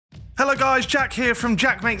Hello guys, Jack here from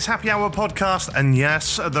Jack Makes Happy Hour podcast, and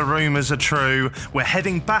yes, the rumours are true. We're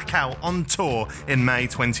heading back out on tour in May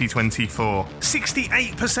 2024.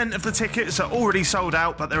 68% of the tickets are already sold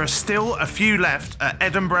out, but there are still a few left at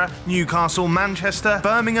Edinburgh, Newcastle, Manchester,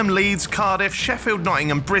 Birmingham, Leeds, Cardiff, Sheffield,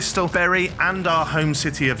 Nottingham, Bristol, Bury, and our home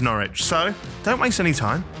city of Norwich. So, don't waste any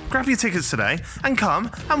time. Grab your tickets today and come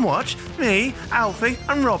and watch me, Alfie,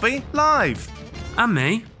 and Robbie live. And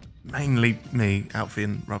me. Mainly me, Alfie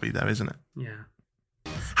and Robbie though, isn't it?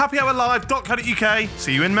 Yeah. happyhourlive.co.uk.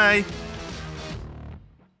 See you in May.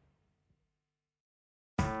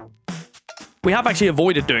 We have actually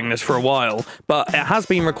avoided doing this for a while, but it has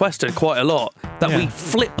been requested quite a lot that we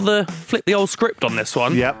flip the old script on this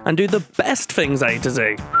one and do the best things A to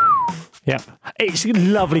Z. Yep. It's a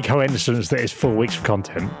lovely coincidence that it's 4 weeks of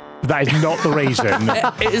content. That is not the reason.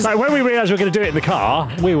 It is. Like, when we realised we were going to do it in the car,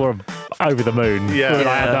 we were over the moon. Yeah. We were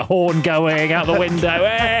like, the horn going out the window.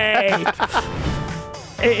 Hey!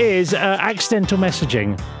 It is accidental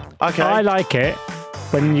messaging. Okay. I like it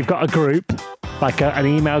when you've got a group, like an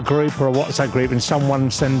email group or a WhatsApp group, and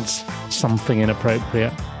someone sends something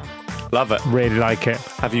inappropriate. Love it. Really like it.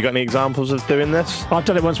 Have you got any examples of doing this? I've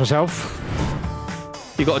done it once myself.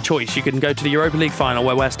 You've got a choice. You can go to the Europa League final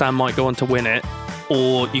where West Ham might go on to win it,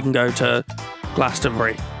 or you can go to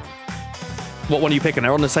Glastonbury. What one are you picking?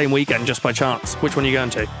 They're on the same weekend just by chance. Which one are you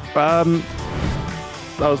going to? I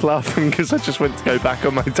was laughing because I just went to go back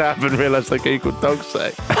on my tab and realised I googled dog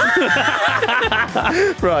say.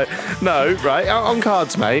 Right. On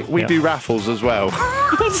cards, mate, we do raffles as well.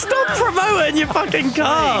 Stop promoting your fucking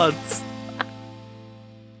cards!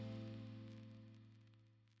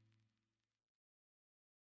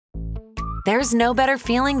 There's no better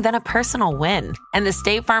feeling than a personal win, and the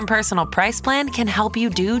State Farm Personal Price Plan can help you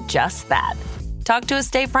do just that. Talk to a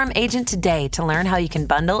State Farm agent today to learn how you can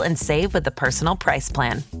bundle and save with the Personal Price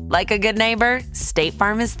Plan. Like a good neighbor, State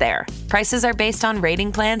Farm is there. Prices are based on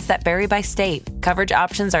rating plans that vary by state. Coverage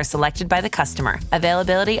options are selected by the customer.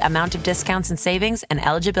 Availability, amount of discounts and savings, and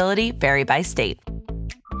eligibility vary by state.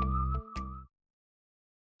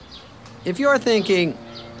 If you're thinking,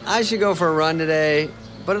 I should go for a run today,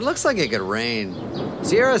 but it looks like it could rain,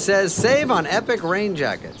 Sierra says save on epic rain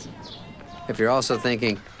jackets. If you're also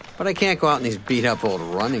thinking, but I can't go out in these beat-up old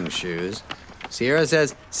running shoes, Sierra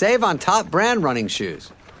says save on top brand running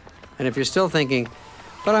shoes. And if you're still thinking,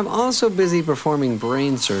 but I'm also busy performing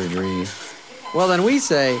brain surgery, well then we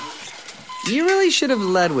say, you really should have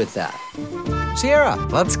led with that. Sierra,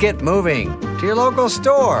 let's get moving to your local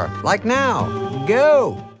store, like now.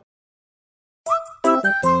 Go!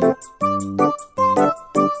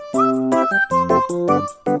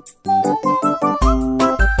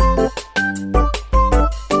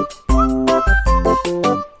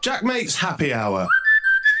 Jack Makes Happy Hour.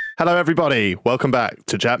 Hello, everybody. Welcome back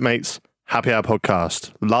to Jack Makes Happy Hour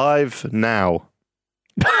podcast. Live now.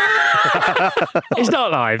 It's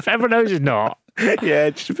not live. Everyone knows it's not.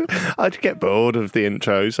 Yeah, I get bored of the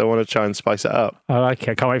intro, so I want to try and spice it up. I like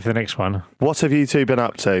it. Can't wait for the next one. What have you two been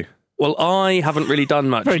up to? Well, I haven't really done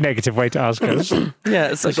much. Very negative way to ask us.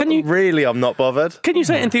 Yeah, so Really, I'm not bothered. can you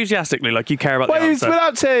say it enthusiastically, like you care about What the have you answer? been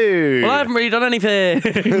up to? Well, I haven't really done anything.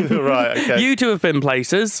 Right, okay. You two have been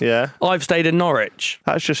places. Yeah. I've stayed in Norwich.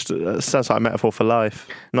 That's just sounds like a metaphor for life,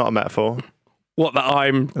 not a metaphor. What, that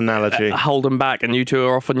I'm Analogy. holding back and you two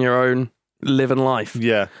are off on your own living life?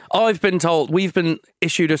 Yeah. I've been told, we've been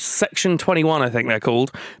issued a Section 21, I think they're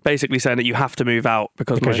called, basically saying that you have to move out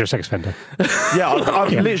because You're a sex offender. Yeah,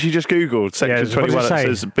 I've literally just Googled Section Yeah, what does 21. it say?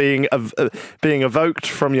 It says being evicted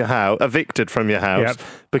from your house Yep.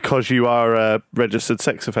 because you are a registered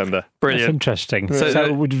sex offender. That's Brilliant. interesting. So-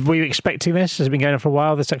 So were you expecting this? Has it been going on for a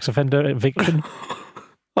while, the sex offender eviction?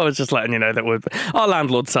 I was just letting you know that our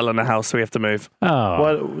landlord's selling a house, so we have to move. Oh.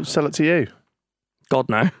 Well, sell it to you. God,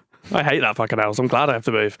 no. I hate that fucking house. I'm glad I have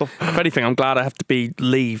to move. If anything, I'm glad I have to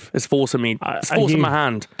leave. It's forcing me. It's forcing my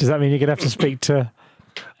hand. Does that mean you're going to have to speak to...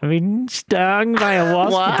 I mean, stung by a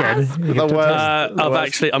wasp again?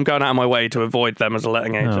 I'm going out of my way to avoid them as a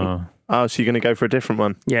letting agent. Oh. Oh, so you're going to go for a different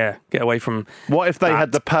one? Yeah, get away from. What if they that.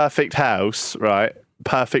 had the perfect house, right?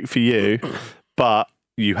 Perfect for you, but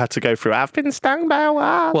you had to go through, I've been stung by a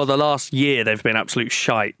wasp. Well, the last year they've been absolute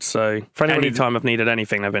shite. So For anyone any time I've needed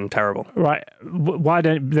anything, they've been terrible. Right. Why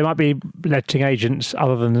don't... There might be letting agents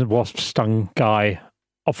other than the wasp-stung guy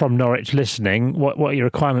from Norwich listening. What are your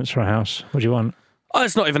requirements for a house? What do you want? Oh,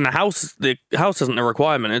 it's not even the house. The house isn't a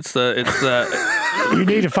requirement. It's the You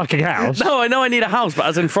need a fucking house. No, I know I need a house, but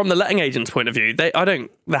as in from the letting agent's point of view,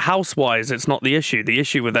 the house-wise, it's not the issue. The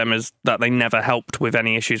issue with them is that they never helped with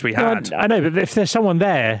any issues we had. I know, but if there's someone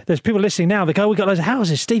there's people listening now. They go, "We got loads of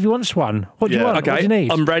houses. Stevie wants one. What do you want? Okay, What do you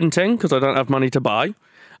need?" I'm renting because I don't have money to buy.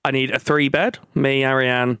 I need a 3-bed. Me,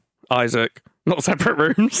 Ariane, Isaac. Not separate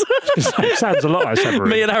rooms. It sounds a lot like separate.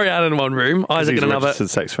 Me and Ariane in one room. Isaac in another.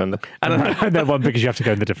 Registered sex offender. And then one because you have to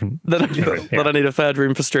go in the different. Then I need a third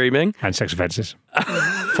room for streaming. And sex offences.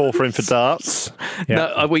 4th room for darts.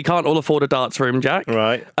 Yeah. No, we can't all afford a darts room, Jack.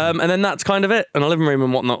 Right. And then that's kind of it. And a living room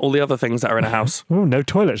and whatnot. All the other things that are in a house. Oh, no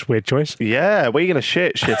toilets. Weird choice. Yeah, where are you going to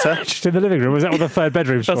shitter? Just in the living room. Was that what the third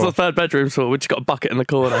bedroom's That's for? the third bedroom's for. We just got a bucket in the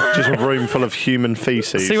corner. Just a room full of human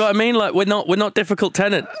feces. See what I mean? Like we're not difficult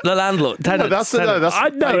tenant. The landlord tenant. That's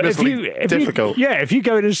famously difficult. If you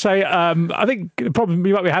go in and say, I think the problem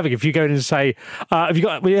you might be having if you go in and say, we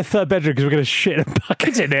need a third bedroom because we're going to shit in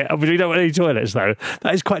buckets in it, we don't want any toilets though.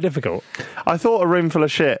 That is quite difficult. I thought a room full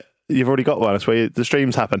of shit. You've already got one. That's where the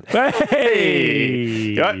streams happen.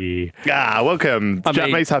 Hey! Right. Welcome.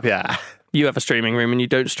 Jack Mate's Happy Hour. You have a streaming room and you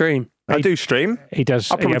don't stream. I do stream. He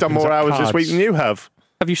does. I've probably done more hours this week than you have.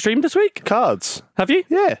 Have you streamed this week? Cards. Have you?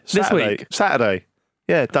 Yeah. This week? Saturday.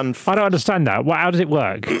 Yeah, done. I don't understand that. How does it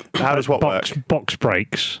work? How does what work? Box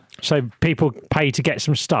breaks. So people pay to get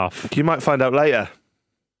some stuff. You might find out later.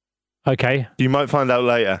 Okay. You might find out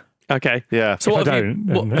later. Okay. Yeah. So what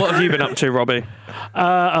have you been up to, Robbie?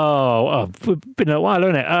 It's been a while,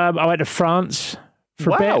 hasn't it? I went to France for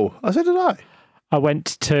a bit. Wow. I said did I. I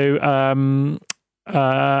went to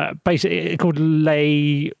basically it's called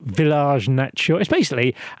Les Villages Nature. It's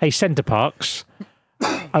basically a Centre Parcs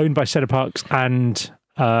owned by Centre Parcs and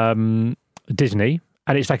Disney,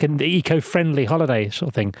 and it's like an eco-friendly holiday sort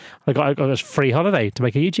of thing. I got a free holiday to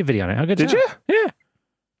make a YouTube video on it. How good is Did that? you? Yeah,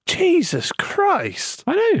 Jesus Christ.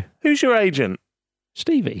 I know. Who's your agent?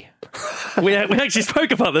 Stevie. we actually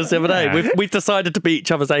spoke about this the other day. We've decided to be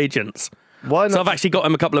each other's agents. Why not? So I've actually got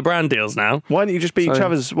him a couple of brand deals now. Why don't you just be each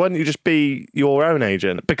other's? Why don't you just be your own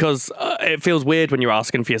agent? Because it feels weird when you're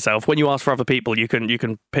asking for yourself. When you ask for other people, you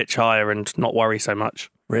can pitch higher and not worry so much.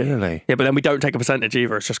 Really? Yeah, but then we don't take a percentage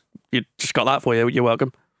either. It's just you just got that for you. You're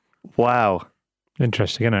welcome. Wow.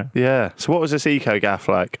 Interesting, isn't it? Yeah. So what was this eco gaff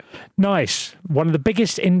like? Nice. One of the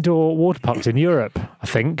biggest indoor water parks in Europe, I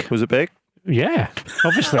think. Was it big? Yeah,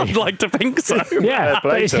 obviously. I'd like to think so. Yeah, Fair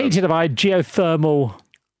play but it's to them. heated by geothermal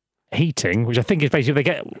heating, which I think is basically they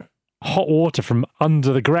get hot water from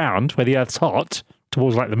under the ground where the Earth's hot,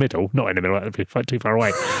 towards like the middle, not in the middle, that'd be too far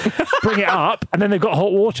away. Bring it up, and then they've got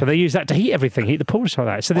hot water. They use that to heat everything, heat the pool like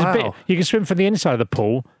that. So there's a bit Wow. you can swim from the inside of the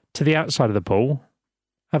pool to the outside of the pool,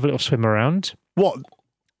 have a little swim around. What?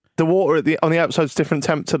 The water on the outside's different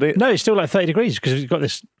temp to the. No, it's still like 30 degrees because you've got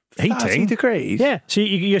this 30 heating. degrees? Yeah, so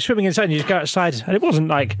you're swimming inside and you just go outside, and it wasn't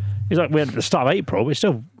like it's like we're at the start of April, but it's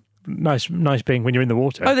still nice being when you're in the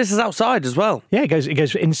water. Oh, this is outside as well. Yeah, it goes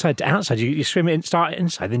inside to outside. You swim in, start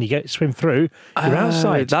inside, then you swim through. You're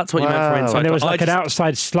outside. That's what you meant Wow. from inside. And there was I like an just-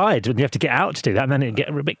 outside slide, and you have to get out to do that, and then it'd get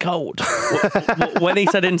a bit cold. When he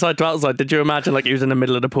said inside to outside, did you imagine like he was in the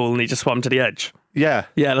middle of the pool and he just swam to the edge? Yeah.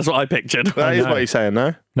 Yeah, that's what I pictured. That is know. what he's saying,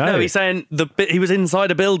 no? No, he's saying he was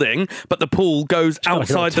inside a building, but the pool goes like a little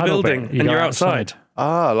outside the tunnel building, bit. and go you're outside.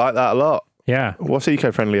 Ah, I like that a lot. Yeah. What's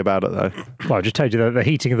eco-friendly about it, though? Well, I just told you the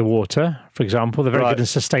heating of the water, for example. They're very Right. good in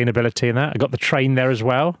sustainability in that. I got the train there as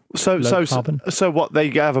well. Low carbon. So what? They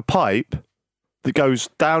have a pipe that goes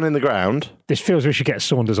down in the ground. This feels we should get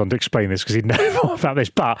Saunders on to explain this because he'd know more about this.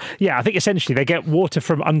 But yeah, I think essentially they get water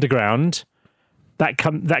from underground. That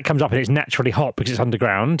comes up and it's naturally hot because it's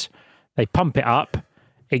underground. They pump it up.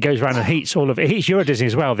 It goes around and heats all of it. It heats Euro Disney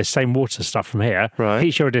as well. This same water stuff from here. Right.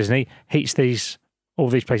 Heats Euro Disney. Heats all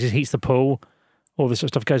these places. Heats the pool. All this sort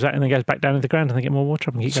of stuff goes out and then goes back down into the ground and they get more water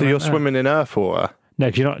up and keep So going you're like that. swimming in earth water. No,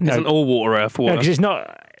 because you're not. No, Isn't all water earth water? because it's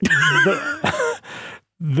not.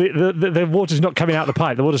 The water's not coming out the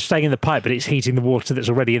pipe. The water's staying in the pipe, but it's heating the water that's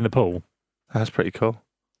already in the pool. That's pretty cool.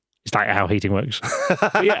 It's like how heating works.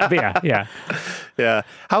 But yeah. Yeah.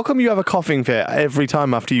 How come you have a coughing fit every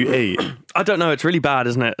time after you eat? I don't know. It's really bad,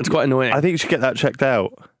 isn't it? It's quite annoying. I think you should get that checked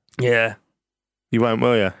out. Yeah. You won't,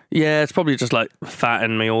 will you? Yeah, it's probably just like fat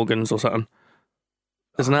in my organs or something.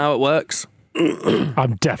 Isn't that how it works?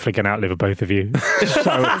 I'm definitely going to outlive both of you. It's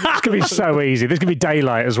going to be so easy. There's going to be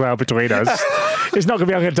daylight as well between us. It's not going to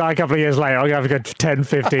be I'm going to die a couple of years later. I'm going to have to go 10,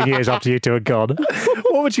 15 years after you two are gone.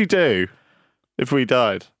 What would you do if we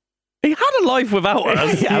died? He had a life without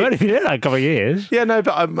us. Yeah, I've only been in that a couple of years. Yeah, no,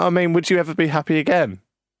 but I mean, would you ever be happy again?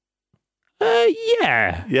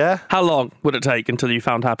 Yeah. Yeah. How long would it take until you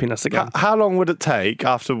found happiness again? How long would it take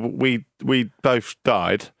after we both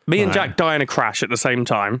died? Me and Jack die in a crash at the same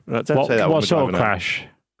time. Don't say that when What we're sort of driving crash?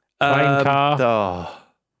 Plane, Um, car?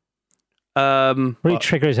 Oh, Really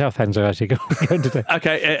trigger his health anxiety going today.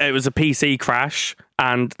 Okay, it was a PC crash,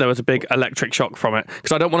 and there was a big electric shock from it.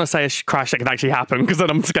 Because I don't want to say a crash that can actually happen, because then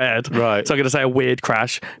I'm scared. Right. So I'm going to say a weird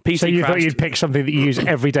crash. PC So you crashed. thought you'd pick something that you use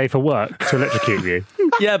every day for work to electrocute you?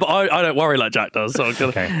 Yeah, but I don't worry like Jack does. So I'm gonna...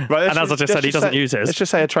 Okay. right. And as I just said, he doesn't use his. Let's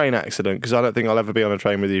just say a train accident, because I don't think I'll ever be on a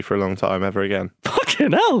train with you for a long time ever again.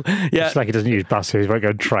 Fucking hell. Yeah. It's like he doesn't use buses, won't go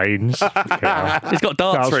on trains. Yeah. He's got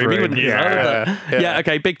darts Darts room. He room, wouldn't use yeah. that. Yeah,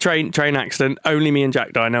 okay, big train accident. Only me and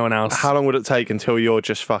Jack die, no one else. How long would it take until you're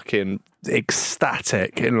just fucking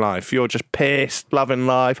ecstatic in life? You're just pissed, loving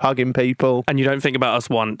life, hugging people. And you don't think about us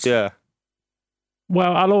once. Yeah.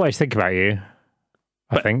 Well, I'll always think about you.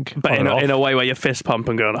 I think, But on in and off. a way where you fist pump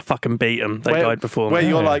and going, I fucking beat them. They died before me. Where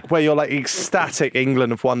you're like ecstatic.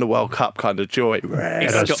 England have won the World Cup kind of joy.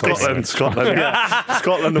 that's Scotland. Yeah.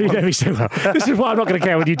 Scotland. You Have know won. me so well. This is why I'm not going to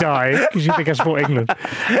care when you die, because you think I support England.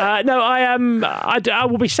 No, I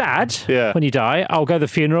will be sad when you die. I'll go to the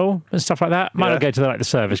funeral and stuff like that. Might not go to the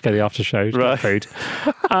service, go to the after shows, get food.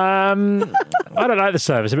 I don't like the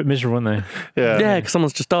service. A bit miserable, aren't they? Yeah, because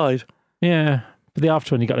someone's just died. Yeah. But the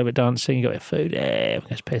after one, you got a little bit of dancing, you got a bit of food. Yeah, everyone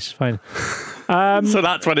gets pissed. Fine. So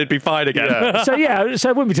that's when it'd be fine again. Yeah. So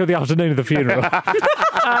it wouldn't be till the afternoon of the funeral.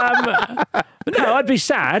 But no, I'd be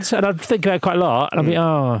sad, and I'd think about it quite a lot, and I'd be, what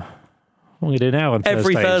am I going to do now on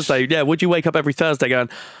Every Thursdays? Thursday. Yeah, would you wake up every Thursday going,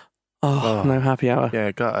 no happy hour?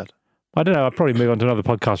 Yeah, gutted. I don't know. I'd probably move on to another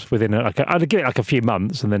podcast within I'd give it a few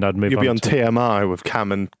months, and then I'd move You'll on. be on to, TMI with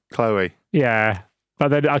Cam and Chloe. Yeah, but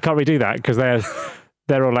then I can't really do that because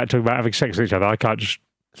they're all like talking about having sex with each other. I can't just.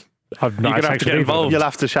 I've not You're had gonna have sex to get with either of them. involved. You'll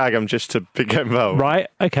have to shag them just to get involved. Right?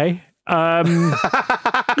 Okay.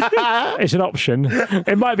 It's an option.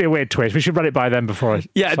 It might be a weird twist. We should run it by them before I.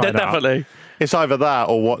 Yeah, sign up. definitely. It's either that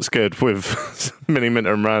or What's Good with Mini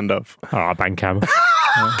Minter and Randolph. Oh, Bandcamp.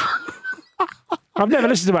 I've never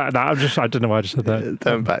listened about that. I don't know why I just said that.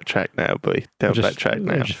 Don't backtrack now, boy. Don't backtrack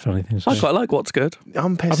now. Just funny things. I quite like What's Good.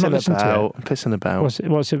 I'm not pissing listened to about. I'm pissing about. What's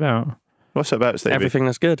it about? What's it about, Stevie? Everything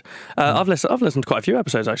that's good. I've listened to quite a few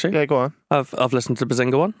episodes actually. Yeah, go on. I've listened to the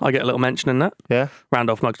Bazinga one. I get a little mention in that. Yeah.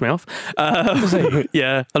 Randolph mugs me off.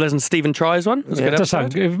 Yeah, I listened to Stephen Try's one. It was a good Just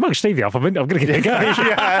episode. if mug Stevie off, I'm going to give it a go.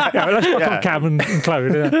 Let's put on Cam and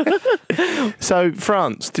Chloe. Yeah. So,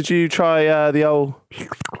 France, did you try the old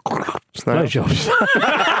Blowjobs.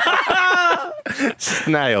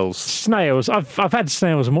 snails? Snails. I've had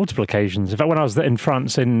snails on multiple occasions. In fact, when I was in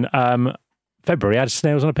France in February, I had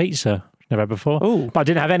snails on a pizza. Never had before. Ooh. But I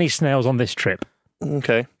didn't have any snails on this trip.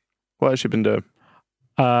 Okay. What else you been doing?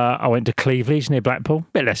 I went to Cleveley's near Blackpool.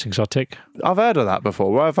 Bit less exotic I've heard of that before.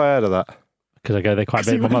 Why have I heard of that? because I go there quite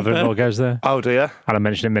a bit. My mother-in-law goes there. Oh, do you? And I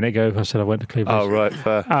mentioned it a minute ago. I said I went to Cleveley's. Oh, right,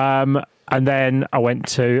 fair. And then I went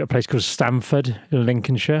to a place called Stamford in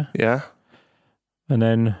Lincolnshire. Yeah. And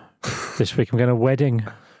then this week I'm going to a wedding.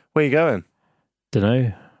 Where you going? Don't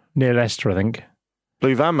know. Near Leicester, I think.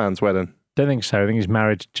 Blue Van Man's wedding. Don't think so. I think he's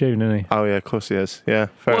married June, isn't he? Oh, yeah, of course he is. Yeah,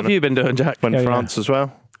 fair What enough. have you been doing, Jack? Went Yeah, France as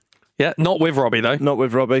well. Yeah, not with Robbie though. Not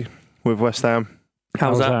with Robbie, with West Ham.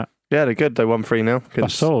 How's that? Yeah, they're good. They won 3-0. I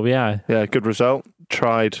saw, yeah. Yeah, good result.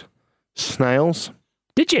 Tried snails.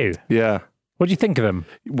 Did you? Yeah. What do you think of them?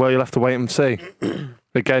 Well, you'll have to wait and see.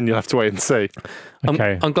 Again, you'll have to wait and see.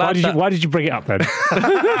 Okay. I'm glad Why did you bring it up then?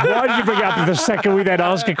 Why did you bring it up the second we then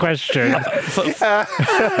ask a question?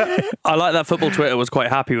 I like that football Twitter was quite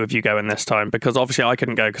happy with you going this time because obviously I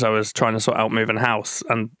couldn't go because I was trying to sort out moving house,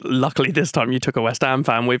 and luckily this time you took a West Ham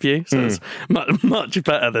fan with you, so it's much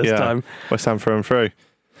better this time. West Ham through and through.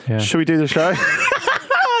 Yeah. Should we do the show?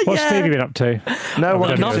 What's Stevie been up to? No,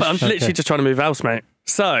 one Nothing. I'm literally just trying to move house, mate.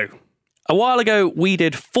 So, a while ago we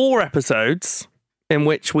did 4 episodes in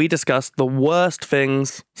which we discussed the worst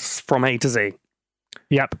things from A to Z.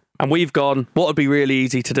 Yep. And we've gone, what would be really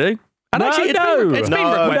easy to do? And it's been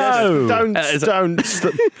requested. Don't.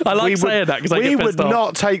 I like saying that because I we get would pissed off.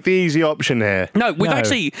 not take the easy option here. No, we No.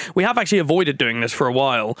 have actually avoided doing this for a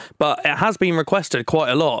while, but it has been requested quite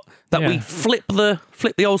a lot that we Yeah. flip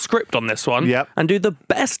the old script on this one Yep. and do the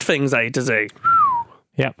best things A to Z.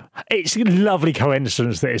 Yep. It's a lovely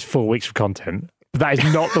coincidence that it's 4 weeks of content. But that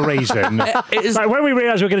is not the reason. It is. Like, when we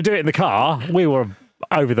realised we were going to do it in the car, we were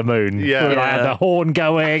over the moon. Yeah. We were like, Yeah. had the horn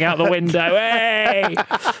going out the window. Hey!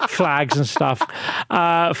 Flags and stuff.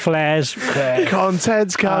 Flares.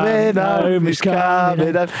 Content's coming home home, is it's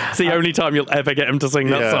coming home. It's the only time you'll ever get him to sing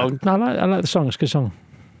that Yeah. song. No, I like the song. It's a good song.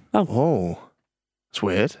 Oh, it's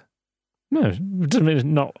weird. No, it doesn't mean it's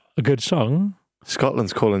not a good song.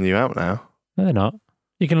 Scotland's calling you out now. No, they're not.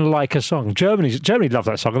 You can like a song. Germany love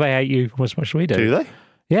that song. They hate you as much as we do. Do they?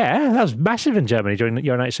 Yeah, that was massive in Germany during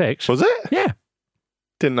Euro 96. Was it? Yeah,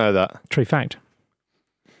 Didn't know that. true fact.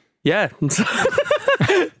 Yeah.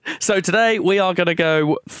 So today we are going to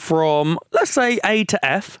go from, let's say, A to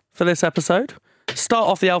F for this episode. Start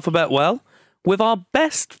off the alphabet well with our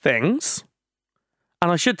best things.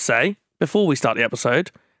 And I should say, before we start the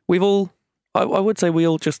episode, we've all, I would say we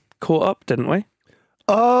all just caught up, didn't we?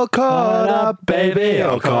 Oh, caught up, baby.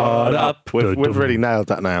 Oh, caught up. We've really nailed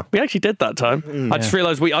that now. We actually did that time. I just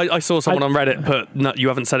realised I saw someone on Reddit put, no, you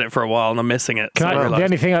haven't said it for a while and I'm missing it. So I The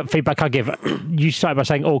realised. only feedback I give, you started by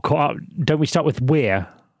saying all caught up. Don't we start with we're?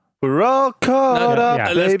 We're all caught up,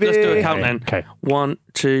 yeah. baby. Let's do a count then. Okay. 1,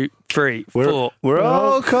 2, 3, 4. We're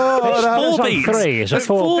all caught It's up. four It's not beats. three, it's a There's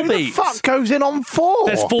four. four Who the beats. fuck goes in on 4?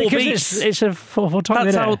 There's 4 Because beats. it's a full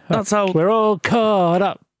time. That's how. We're all caught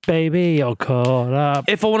up, baby. All caught up.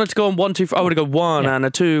 If I wanted to go on 1, 2, 3, I would have gone 1 and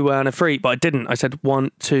a 2 and a 3, but I didn't. I said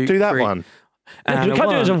 1, 2, Do that 3, one. And You a can't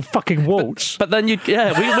do it as a 1. fucking waltz. But then we're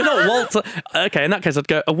not waltz. Okay, in that case, I'd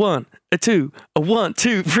go a 1, a 2, a 1,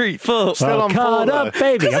 2, 3, 4. Still all on caught 4, up, though.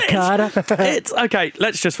 baby. All caught up. It's okay.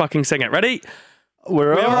 Let's just fucking sing it. Ready?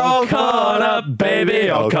 We're all caught up, baby,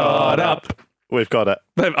 all caught up. We've got it.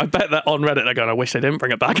 I bet that on Reddit they're going, I wish they didn't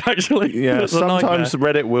bring it back, actually. Yeah, It's a nightmare. sometimes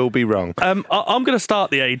Reddit will be wrong. I'm going to start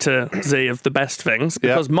the A to Z of the best things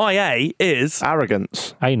because my A is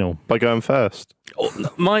Arrogance Anal. by going first.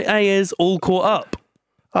 all caught up.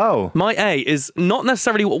 Oh, My A is not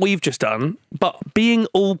necessarily what we've just done, but being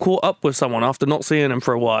all caught up with someone after not seeing them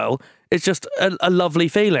for a while is just a lovely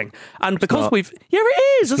feeling. And because not. it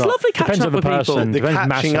is. It's not. lovely catching Depends up on the with people. person. the Depends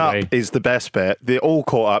catching massively. up is the best bit. They're all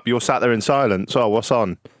caught up. You're sat there in silence. Oh, what's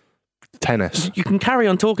on? Tennis. You can carry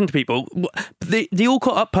on talking to people. The all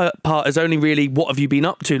caught up part is only really what have you been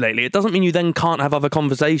up to lately. It doesn't mean you then can't have other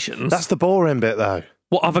conversations. That's the boring bit, though.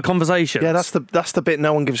 What other conversations? Yeah, that's the bit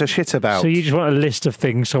no one gives a shit about. So you just want a list of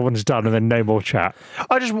things someone's done and then no more chat.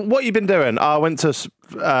 What you been doing? I went to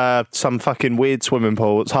some fucking weird swimming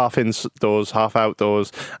pool. It's half indoors, half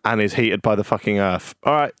outdoors, and is heated by the fucking earth.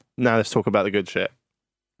 All right, now let's talk about the good shit.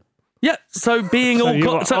 Yeah, so being So all you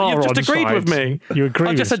caught so are you've just on agreed with sides. me. You agree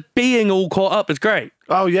I just with- said being all caught up is great.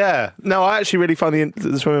 Oh yeah, no, I actually really find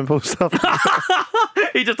the swimming pool stuff.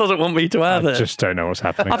 He just doesn't want me to have I it. just don't know what's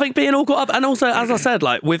happening. I think being all caught up, and also as I said,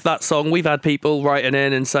 like with that song, we've had people writing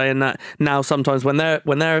in and saying that now sometimes when they're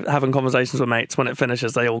having conversations with mates, when it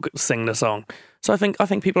finishes, they all sing the song. So I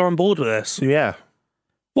think people are on board with this. Yeah.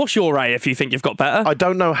 What's your A if you think you've got better? I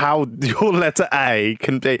don't know how your letter A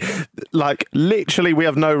can be like literally we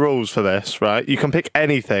have no rules for this, right? You can pick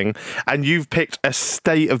anything and you've picked a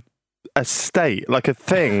state, like a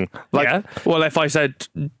thing. Like yeah. Well, if I said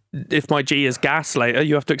if my G is gas later,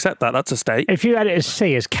 you have to accept that. That's a state. If you had it as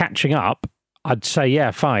C as catching up, I'd say,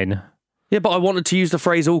 yeah, fine. Yeah, but I wanted to use the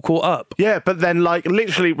phrase all caught up. yeah, but then like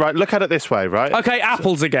literally right, look at it this way, right? Okay,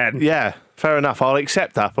 apples again. Yeah, fair enough. I'll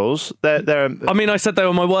accept apples. They're I mean, I said they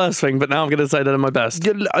were my worst thing, but now I'm going to say they're my best.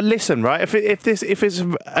 listen, right? If it's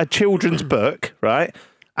a children's book, right?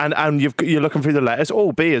 And you're looking through the letters.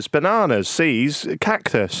 All B is bananas. C's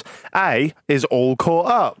cactus. A is all caught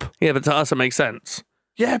up. Yeah, but to us it makes sense.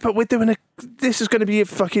 Yeah, but we're doing this is going to be a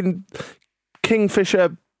fucking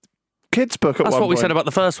Kingfisher kids book at That's one what we point. said about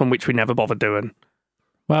the first one, which we never bothered doing.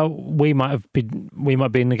 Well, we might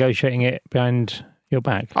be negotiating it behind your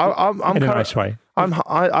back I'm in a kinda- nice way.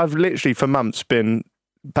 I've literally for months been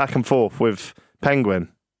back and forth with Penguin.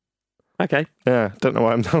 Okay. Yeah, don't know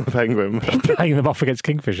why I'm done with Penguin. Playing them off against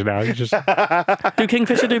Kingfisher now. You just, I Do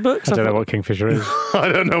Kingfisher do books? don't know what Kingfisher is.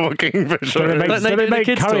 I don't know what Kingfisher Do they is. make, Don't they do do they the make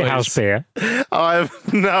kids' Curry toys? House beer? I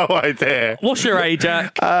have no idea. What's your A,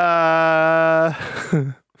 Jack?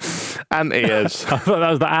 Anteaters. I thought that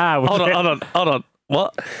was the hour. Hold on.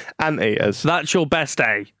 What? Anteaters. That's your best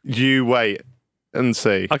A. You wait and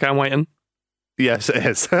see. Okay, I'm waiting. Yes, it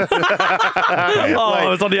is. I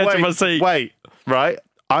was on the edge of my seat. Wait, right?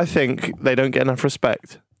 I think they don't get enough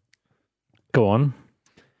respect. Go on.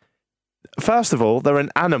 First of all, they're an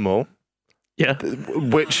animal, Yeah.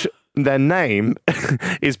 which their name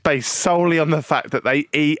is based solely on the fact that they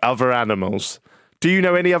eat other animals. Do you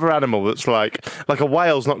know any other animal that's like a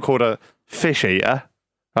whale's not called a fish eater,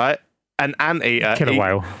 right? An anteater. Kill a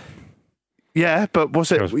whale. Yeah, but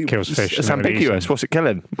what's it? Kills fish It's and then it eats ambiguous. them. What's it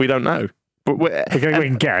killing? We don't know. But We're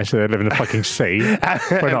going to guess they live in the fucking sea.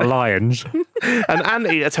 We're not lions. an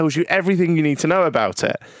anteater tells you everything you need to know about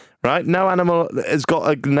it, right? No animal has got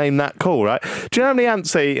a name that cool, right? Do you know how many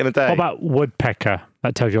ants they eat in a day? What about woodpecker?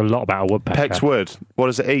 That tells you a lot about a woodpecker. Pecks wood. What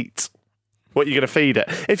does it eat? What you're going to feed it.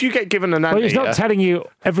 If you get given an Well, it's anteater, not telling you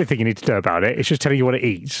everything you need to know about it. It's just telling you what it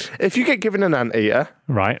eats. if you get given an anteater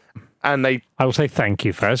Right. and they I will say thank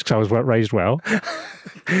you first because I was raised well.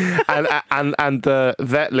 and the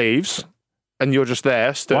vet leaves and you're just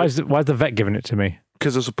there still Why is the vet giving it to me?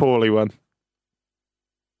 because it's a poorly one.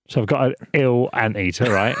 So I've got an ill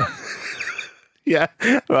anteater, right? Yeah,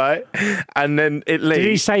 right. And then it leaves. Did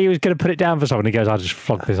he say he was going to put it down for someone? He goes, I'll just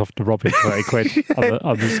flog this off to Robbie for 30 quid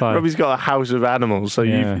on the side. Robbie's got a house of animals, so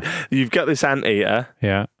Yeah. you've got this anteater.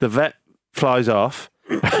 Yeah. The vet flies off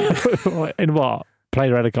In what?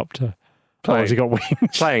 Plane or helicopter? Or has he got wings?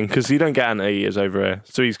 playing because you don't get anteaters over here.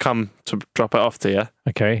 So he's come to drop it off to you.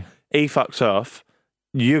 Okay. He fucks off.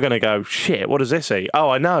 You're gonna go, shit. What does this eat? Oh,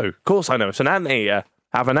 I know. Of course, I know. It's an anteater.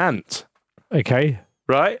 Have an ant, Okay.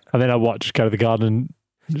 right? And then I what? Just go to the garden and...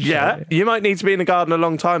 Yeah. You might need to be in the garden a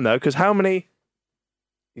long time though, because how many?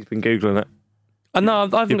 He's been googling it. No,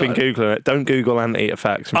 I've You've been googling it. Don't Google anteater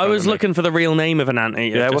facts. in I front was of me. looking for the real name of an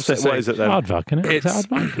anteater. Yeah. just What's to it? What see. is it then? Aardvark, isn't it? Is It's- it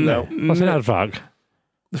aardvark? No. What's an aardvark?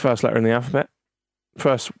 The first letter in the alphabet.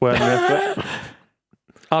 First word in the alphabet.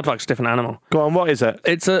 Aardvark's a different animal. Go on. What is it?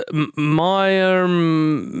 It's a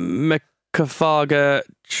Myrmecophaga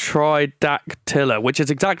tridactyla, which is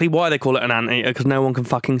exactly why they call it an anteater, because no one can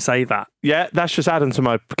fucking say that. Yeah, that's just adding to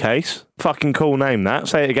my case. Fucking cool name, that.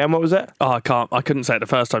 Say it again. What was it? Oh, I couldn't say it the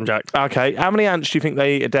first time, Jack. Okay. How many ants do you think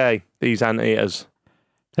they eat a day, these anteaters?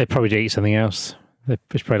 They probably do eat something else.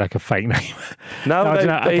 It's probably like a fake name. No, I they, don't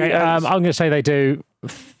know. they Okay, eat ants. I'm going to say they do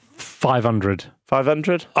 500.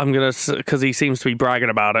 500? I'm going to, because he seems to be bragging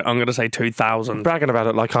about it, I'm going to say 2,000. Bragging about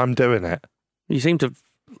it like I'm doing it.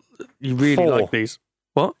 You really 4. like these.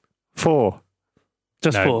 What? 4.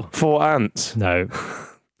 Just No. 4. 4 ants. No,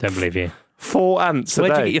 don't believe you. 4 ants a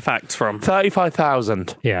Where'd you day. get your facts from?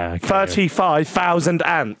 35,000. Yeah. Okay. 35,000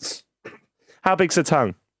 ants. How big's the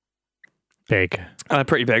tongue? Big.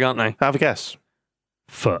 Pretty big, aren't they? Have a guess.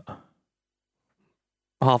 Foot.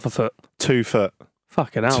 Half a foot. 2 foot.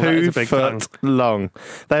 Fucking hell, that is 2 a big foot tongue. long.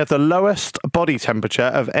 They have the lowest body temperature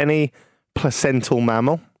of any placental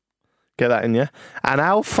mammal. Get that in you. And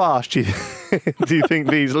how fast do you think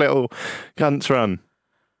these little cunts run?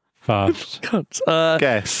 Fast.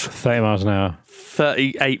 Guess. 30 miles an hour.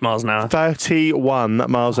 38 miles an hour. 31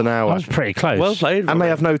 miles an That hour. was pretty close. Well played. And they Robbie.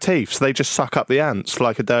 have no teeth, so they just suck up the ants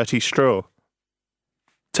like a dirty straw.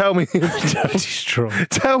 Tell me, Dirty straw.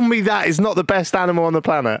 tell me that is not the best animal on the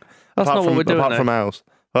planet. That's apart not what from, we're doing, Apart though. from owls.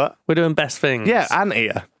 What? We're doing best things. Yeah,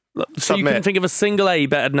 anteater. So you submit. couldn't think of a single A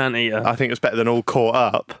better than anteater. I think it's better than all caught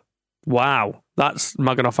up. Wow. That's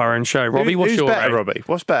mugging off our own show. Robbie, what's Who's your better, rate? Robbie?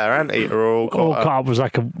 What's better, anteater or all All caught up? caught up was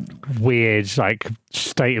like a weird like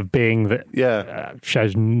state of being that Yeah.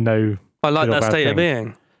 shows no... I like Good or that bad state of thing.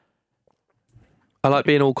 being. I like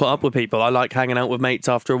being all caught up with people. I like hanging out with mates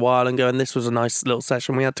after a while and going, this was a nice little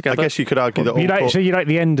session we had I together. guess you could argue that all You like, caught... so you like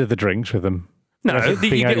the end of the drinks with them? No, That's you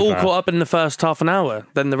being get all over. caught up in the first half an hour.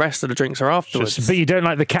 Then the rest of the drinks are afterwards. But you don't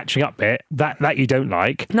like the catching up bit. That you don't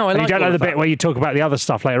like. No, I And like you don't all like the of bit that. where you talk about the other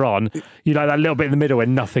stuff later on. You like that little bit in the middle where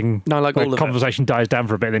nothing. No, I like where all of it. conversation dies down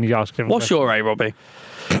for a bit. Then you ask him. What's your A, Robbie?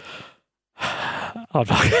 No,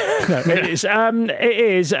 it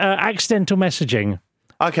is accidental messaging.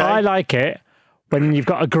 Okay. I like it when you've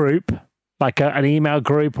got a group, like an email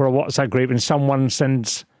group or a WhatsApp group, and someone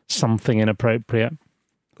sends something inappropriate.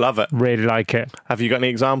 Love it. Really like it. Have you got any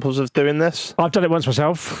examples of doing this? I've done it once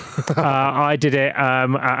myself. I did it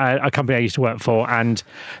at a company I used to work for, and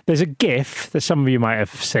there's a GIF that some of you might have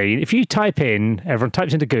seen. If you everyone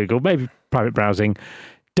types into Google, maybe private browsing,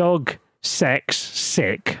 dog sex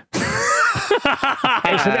sick.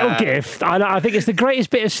 It's a little GIF. I think it's the greatest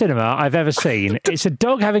bit of cinema I've ever seen. It's a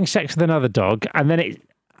dog having sex with another dog, and then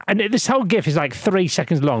this whole GIF is like 3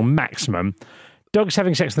 seconds long maximum. Dog's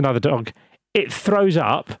having sex with another dog. It throws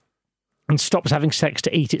up and stops having sex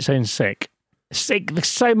to eat its own sick.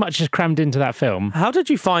 So much is crammed into that film. How did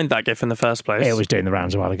you find that GIF in the first place? It was doing the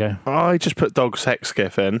rounds a while ago. I just put dog sex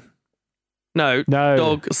gif in. No, No.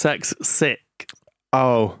 dog sex sick.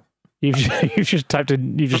 Oh. You've just typed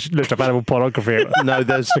in. You've just looked up animal pornography. No,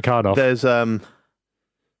 there's Stakhanov.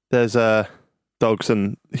 there's dogs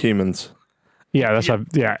and humans. Yeah, that's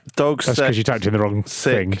Dog because sex you typed in the wrong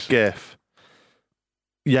sick thing. gif.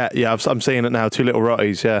 Yeah, I'm seeing it now. 2 little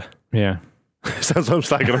rotties, yeah. Yeah. Sounds like I'm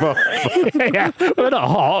slagging them off. Yeah, well, not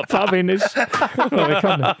hot, but I mean, it's. Well, they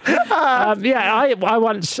kind of. I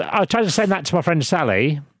once I tried to send that to my friend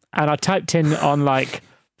Sally, and I typed in on like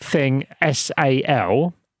thing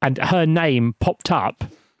SAL, and her name popped up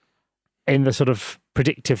in the sort of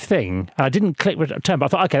predictive thing, and I didn't click return, but I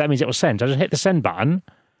thought, okay, that means it will send. I just hit the send button,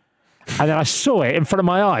 And then I saw it in front of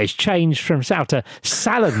my eyes change from Sal to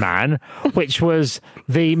Salad Man, which was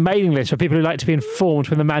the mailing list for people who like to be informed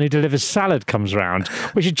when the man who delivers salad comes around,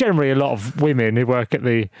 which is generally a lot of women who work at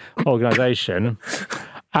the organisation.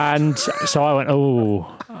 And so I went,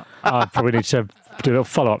 I probably need to do a little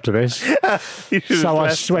follow-up to this. So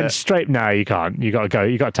I went straight, no, you can't. You got to go.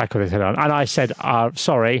 You got to tackle this head on. And I said,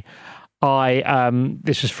 sorry,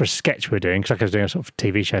 this was for a sketch we were doing, because I was doing a sort of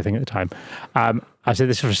TV show thing at the time. I said,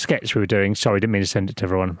 this is for a sketch we were doing. Sorry, didn't mean to send it to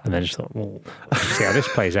everyone. And then just thought, well, let's see how this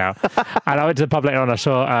plays out. And I went to the pub later on. I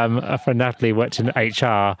saw a friend, Natalie, worked in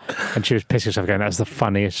HR, and she was pissing herself going, that's the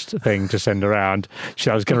funniest thing to send around. She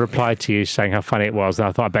said, I was going to reply to you saying how funny it was. And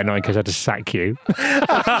I thought, I better not, in case I had to sack you.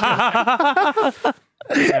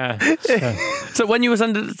 Yeah. So when you were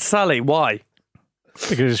sending it to Sally, why?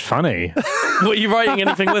 Because it's funny. Were you writing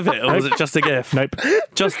anything with it, or was it just a GIF? Nope.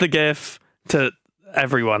 Just the GIF to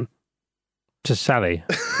everyone. To Sally.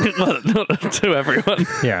 Well, not to everyone.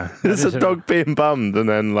 Yeah. It's a dog being bummed, and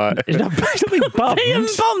then like It's not being bummed. Being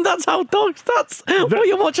bummed, that's how dogs, what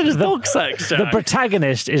you're watching is dog sex, Jack. The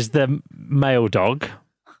protagonist is the male dog,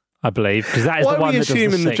 I believe, because that is why the are one we that does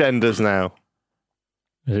assuming the sick. genders now?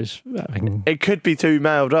 It could be two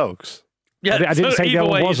male dogs. Yeah, I didn't so say the either other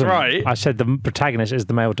way one he's wasn't. right. I said the protagonist is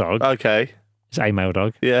the male dog. Okay. It's a male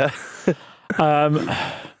dog. Yeah.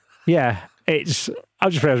 Yeah, it's. I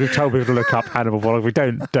just realised we've told people to look up Hannibal Bullock. We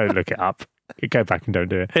don't look it up. You go back and don't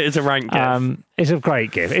do it. It is a rank GIF. It's a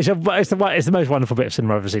great gift. It's the most wonderful bit of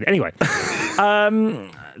cinema I've ever seen. Anyway,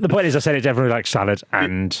 the point is, I said it to everyone who likes salad,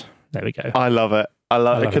 and there we go. I love it. I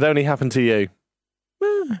love it. It could only happen to you.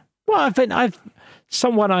 Well,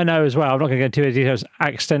 someone I know as well, I'm not going to go into details,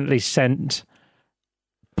 accidentally sent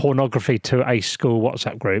pornography to a school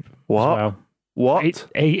WhatsApp group. What? As well. What?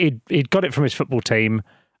 He'd got it from his football team,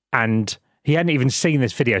 and he hadn't even seen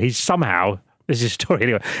this video. He somehow, this is a story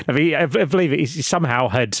anyway, I believe he somehow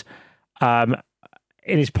had, in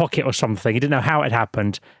his pocket or something, he didn't know how it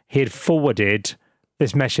happened, he had forwarded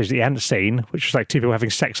this message that he hadn't seen, which was like two people having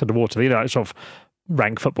sex underwater, like sort of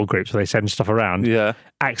rank football groups where they send stuff around. Yeah.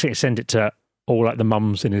 Accidentally sent it to all like the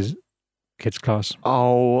mums in his kids' class.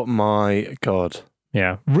 Oh my God.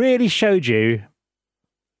 Yeah. Really showed you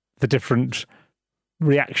the different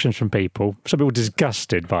reactions from people. Some people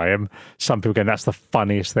disgusted by him. Some people going, that's the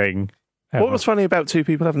funniest thing ever. What was funny about two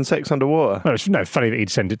people having sex underwater? Well, it's funny that he'd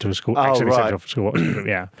send it to a school. Oh, Accidentally sent right. it off to school.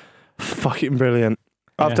 Yeah. Fucking brilliant.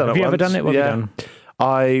 I've done it Have you ever once. done it? What yeah. have you done?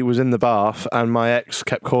 I was in the bath and my ex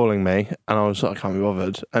kept calling me and I was like, I can't be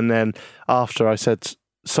bothered. And then after I said,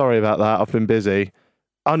 sorry about that, I've been busy.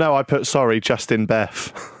 Oh no, I put sorry, Justin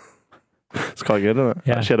Beth. It's quite good, isn't it?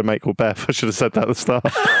 Yeah. She had a mate called Beth. I should have said that at the start.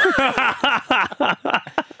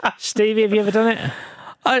 Stevie, have you ever done it?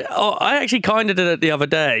 I actually kind of did it the other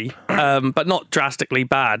day, but not drastically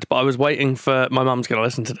bad. But I was waiting for my mum's going to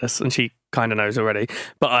listen to this, and she kind of knows already.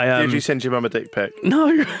 But I Did you send your mum a dick pic?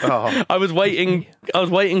 no. Oh. I was waiting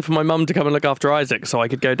for my mum to come and look after Isaac, so I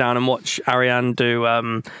could go down and watch Ariane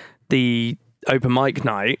do the open mic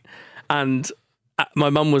night. And my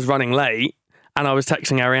mum was running late. And I was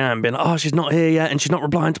texting Ariane being like, oh, she's not here yet and she's not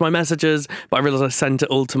replying to my messages. But I realised I sent it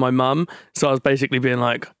all to my mum. So I was basically being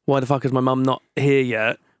like, why the fuck is my mum not here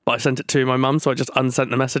yet? But I sent it to my mum, so I just unsent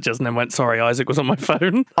the messages and then went, sorry, Isaac was on my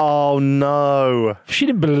phone. Oh no. She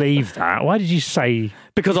didn't believe that. Why did you say...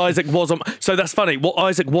 Because Isaac was on... So that's funny.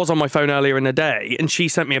 Isaac was on my phone earlier in the day and she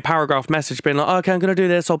sent me a paragraph message being like, oh, okay, I'm going to do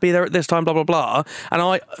this. I'll be there at this time, blah, blah, blah. And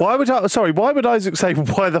Why would Isaac say,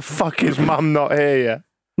 why the fuck is mum not here yet?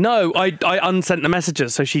 No, I unsent the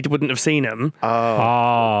messages so she wouldn't have seen them.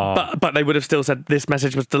 But they would have still said this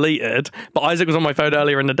message was deleted. But Isaac was on my phone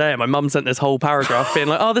earlier in the day and my mum sent this whole paragraph being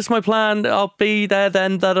like, oh, this is my plan. I'll be there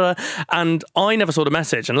then. Da, da, da. And I never saw the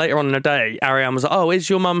message. And later on in the day, Ariane was like, oh, is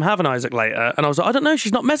your mum having Isaac later? And I was like, I don't know.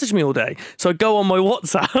 She's not messaged me all day. So I go on my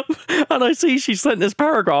WhatsApp and I see she sent this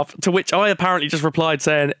paragraph to which I apparently just replied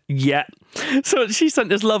saying, yeah. So she sent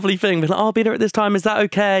this lovely thing, being like, oh, I'll be there at this time. Is that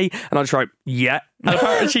okay? And I just wrote, yeah. And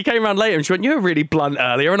apparently she came around later and she went, you were really blunt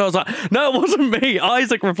earlier. And I was like, no, it wasn't me.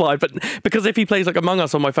 Isaac replied. But because if he plays like Among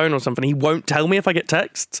Us on my phone or something, he won't tell me if I get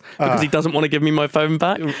texts because he doesn't want to give me my phone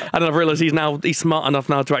back. And I've realised he's smart enough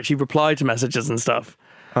now to actually reply to messages and stuff.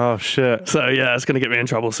 Oh shit. So yeah, it's going to get me in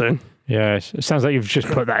trouble soon. Yes, it sounds like you've just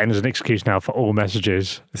put that in as an excuse now for all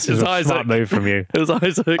messages. This is It's a smart Isaac. move from you. It was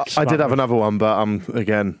Isaac. I did have another one, but I'm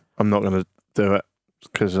not going to do it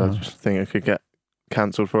because I just think I could get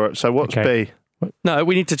cancelled for it. So what's Okay. B? No,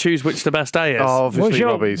 we need to choose which the best day is. Oh, Was obviously your-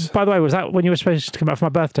 Robbie's. By the way, was that when you were supposed to come out for my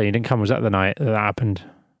birthday? You didn't come. Was that the night that happened?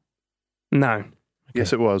 No.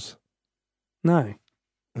 Yes, it was. No.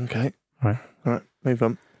 Okay. Right. All right. Move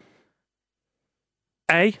on.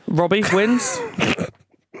 A, Robbie wins.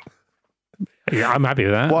 Yeah, I'm happy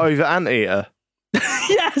with that. What, over Anteater?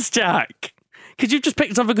 Yes, Jack. Because you just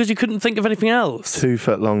picked something because you couldn't think of anything else. 2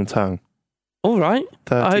 foot long tongue. All right.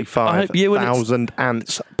 I hope you and 35,000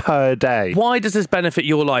 ants per day. Why does this benefit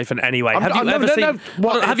your life in any way?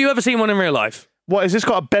 Have you ever seen one in real life? What, has this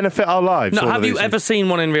got to benefit our lives? No, all of have you these ever things? seen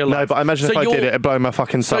one in real life? No, but I imagine if I did it, it'd blow my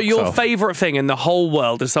fucking socks So your off. favourite thing in the whole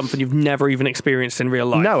world is something you've never even experienced in real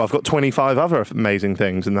life? No, I've got 25 other amazing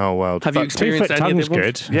things in the whole world. Have you But- experienced 2 foot any of tongue's the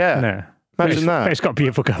ones? good. Yeah. No. Imagine that. But it's got a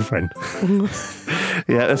beautiful girlfriend.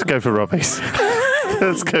 Yeah, let's go for Robbie's.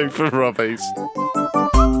 Let's go for Robbie's.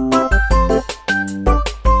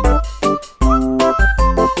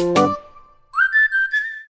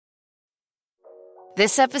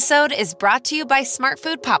 This episode is brought to you by Smart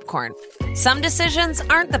Food Popcorn. Some decisions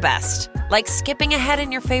aren't the best, like skipping ahead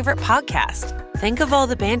in your favorite podcast. Think of all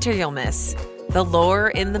the banter you'll miss, the lore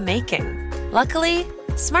in the making. Luckily,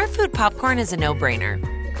 Smart Food Popcorn is a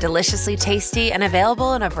no-brainer. Deliciously tasty and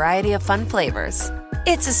available in a variety of fun flavors.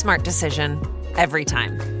 It's a smart decision every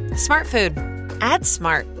time. Smart Food. Add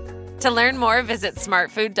smart. To learn more, visit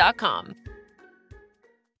smartfood.com.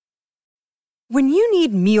 When you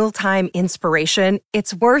need mealtime inspiration,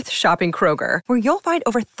 it's worth shopping Kroger, where you'll find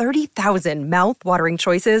over 30,000 mouth-watering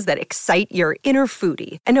choices that excite your inner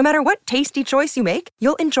foodie. And no matter what tasty choice you make,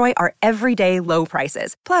 you'll enjoy our everyday low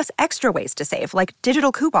prices, plus extra ways to save, like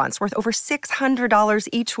digital coupons worth over $600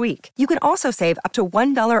 each week. You can also save up to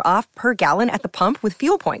 $1 off per gallon at the pump with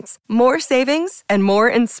fuel points. More savings and more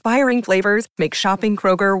inspiring flavors make shopping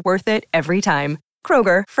Kroger worth it every time.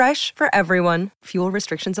 Kroger, fresh for everyone. Fuel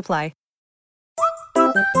restrictions apply.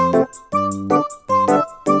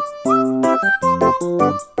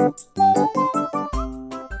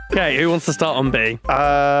 Okay, who wants to start on B?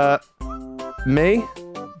 Me?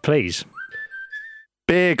 Please.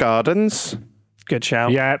 Beer gardens. Good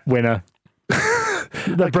shout. Yeah, winner.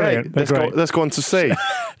 They're brilliant. They're great. Let's go on to C.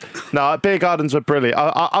 No, beer gardens are brilliant.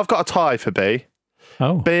 I've got a tie for B.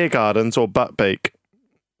 Oh, Beer gardens or Buckbeak.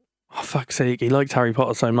 Oh, fuck's sake. He likes Harry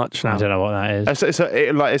Potter so much now. I don't know what that is.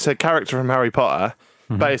 It's a character from Harry Potter,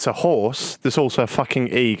 but it's a horse. There's also a fucking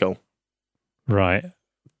eagle. Right.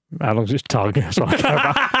 How long's its tongue? That's what I care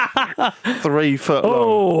about. 3 foot long.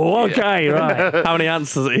 Oh, okay, right. How many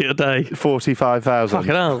ants does it eat a day? 45,000.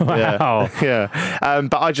 Fucking hell. Wow. Yeah.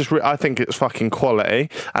 But I think it's fucking quality,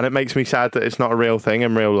 and it makes me sad that it's not a real thing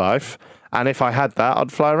in real life. And if I had that,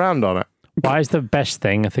 I'd fly around on it. Why is the best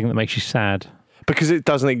thing a thing that makes you sad? Because it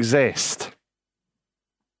doesn't exist.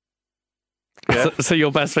 Yeah. So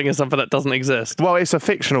your best thing is something that doesn't exist? Well, it's a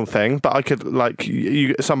fictional thing, but I could, like,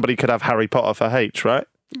 somebody could have Harry Potter for H, right?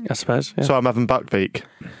 I suppose, yeah. So I'm having Buckbeak.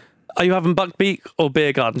 Are you having Buckbeak or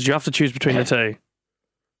Beer Gardens? You have to choose between the two.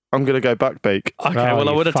 I'm going to go Buckbeak. Okay, Oh, well,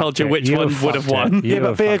 I you would have told you fucked which it. one would have won. You Yeah, but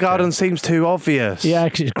have Beer fucked Garden it. seems too obvious. Yeah,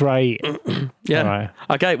 because it's great. Yeah. Right.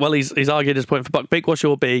 Okay, well, he's argued his point for Buckbeak. What's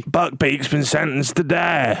your B? Buckbeak's been sentenced to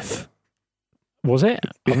death. Was it?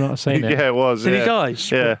 I'm not saying it. Yeah, it was. Did yeah. he die?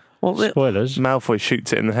 Yeah. Well, Spoilers. Malfoy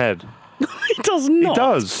shoots it in the head. he does not. He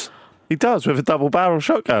does. He does with a double barrel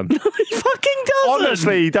shotgun. He fucking doesn't.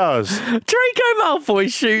 Honestly, he does. Draco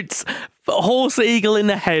Malfoy shoots a horse eagle in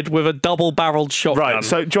the head with a double-barreled shotgun. Right,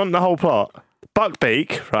 so do you want the whole plot?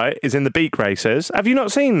 Buckbeak, right, is in the beak races. Have you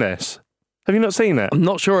not seen this? Have you not seen it? I'm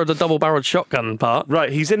not sure of the double-barreled shotgun part.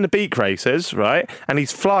 Right, he's in the beak races, right, and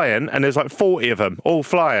he's flying, and there's like 40 of them, all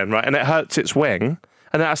flying, right, and it hurts its wing,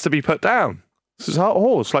 and it has to be put down. It's a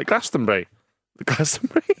horse, like Glastonbury.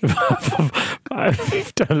 Glastonbury?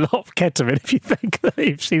 You've done a lot of ketamine if you think that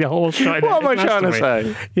you've seen a horse shot. What am I trying to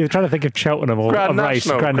say? You're trying to think of Cheltenham or Grand a race.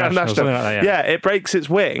 National. Grand National. Something like that, Yeah, it breaks its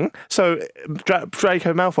wing, so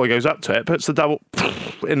Draco Malfoy goes up to it, puts the double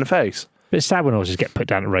in the face. But it's sad when horses get put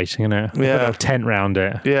down at racing, isn't it? They put Yeah. a little tent round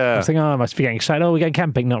it. Yeah. I was thinking, I must be getting excited. Oh, we're going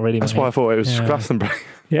camping. Not really. That's mate. why I thought it was Yeah. Glastonbury.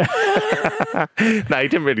 Yeah. No, he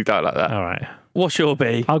didn't really die like that. All right. What's your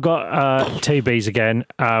B? I've got two Bs again.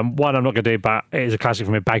 One I'm not going to do, but it is a classic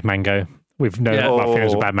for me, Bag Mango. We've known Yeah. my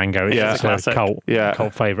feelings of Bag Mango. It's Yeah. just Classic. a cult, Yeah.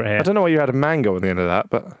 cult favourite here. I don't know why you had a mango on the end of that,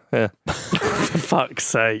 but yeah. For fuck's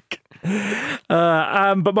sake. But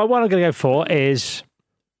my one I'm going to go for is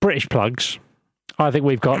British plugs. I think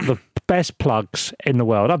we've got the best plugs in the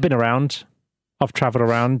world. I've been around. I've travelled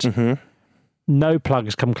around. Mm-hmm. No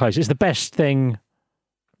plugs come close. It's the best thing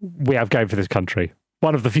we have going for this country.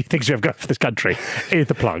 one of the few things we have going for this country is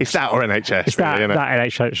the plugs. It's that or NHS. It's that, really, isn't it? that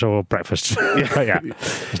NHS or breakfast. But yeah,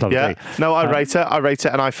 it's not Yeah. No, I rate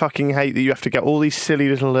it, and I fucking hate that you have to get all these silly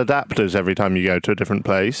little adapters every time you go to a different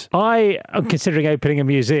place. I am considering opening a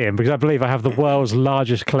museum because I believe I have the world's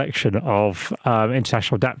largest collection of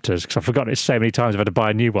international adapters because I've forgotten it so many times. I've had to buy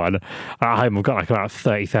a new one. At home, I've got like about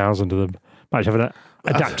 30,000 of them. Might have an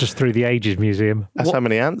Adapters Through the Ages museum. That's how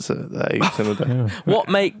many ants there each in a day. Yeah. What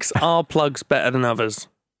makes our plugs better than others?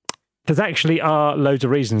 There's actually loads of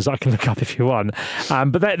reasons I can look up if you want,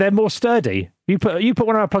 but they're more sturdy. You put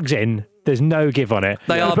one of our plugs in, there's no give on it.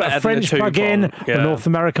 They are put better a French than the plug in, two-prong, a North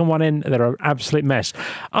American one in, they're an absolute mess.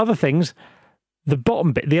 Other things, the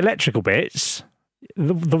bottom bit, the electrical bits,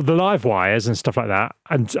 the live wires and stuff like that,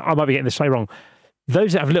 and I might be getting this slightly wrong,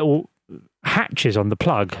 those that have little hatches on the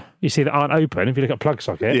plug, you see, that aren't open. If you look at plug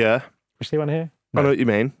socket, Yeah. you see one here? I know what you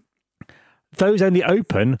mean. Those only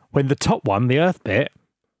open when the top one, the earth bit,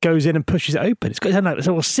 goes in and pushes it open. It's got a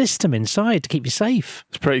little system inside to keep you safe.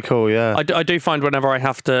 It's pretty cool, yeah. I do find whenever I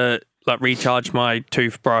have to like recharge my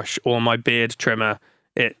toothbrush or my beard trimmer,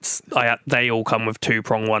 they all come with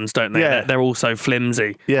two-prong ones, don't they? Yeah. They're all so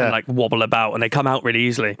flimsy Yeah. and like wobble about, and they come out really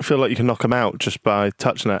easily. I feel like you can knock them out just by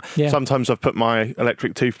touching it. Yeah. Sometimes I've put my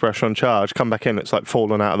electric toothbrush on charge, come back in, it's like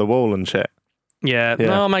falling out of the wall and shit. Yeah. Yeah.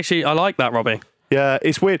 No, I like that, Robbie. Yeah,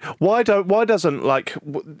 it's weird. Why doesn't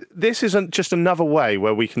this isn't just another way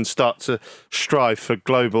where we can start to strive for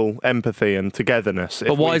global empathy and togetherness?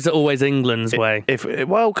 But why is it always England's way?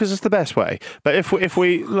 Because it's the best way. But if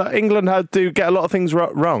we England do get a lot of things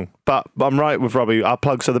wrong, but I'm right with Robbie. Our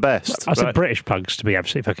plugs are the best. I said right? British plugs, to be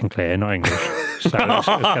absolutely fucking clear, not English. So let's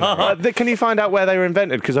get it right. Can you find out where they were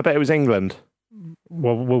invented? Because I bet it was England.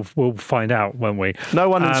 Well, we'll find out, won't we? No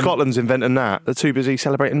one in Scotland's inventing that. They're too busy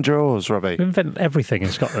celebrating draws, Robbie. We invent everything in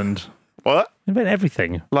Scotland. What? We invent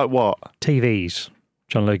everything. Like what? TVs.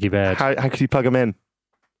 John Logie Baird. How could you plug them in?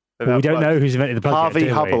 Well, we don't know who's invented the plug Harvey yet,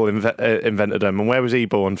 do we? Hubble invented them. And where was he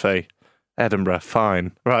born, Fee? Edinburgh.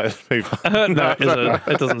 Fine. Right, let's move on. No, it isn't.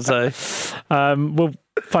 It doesn't say. We'll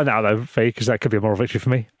find out though, Fee, because that could be a moral victory for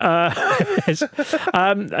me.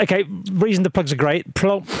 Okay, reason the plugs are great.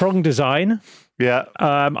 Prong design. Yeah.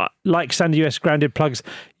 Like standard US grounded plugs,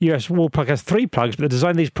 US wall plug has 3 plugs, but the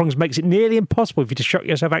design of these prongs makes it nearly impossible for you to shock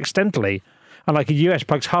yourself accidentally. Unlike a US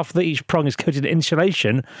plug's, half of each prong is coated in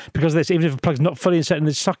insulation. Because of this, even if a plug's not fully inserted in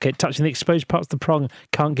the socket, touching the exposed parts of the prong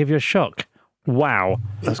can't give you a shock. Wow.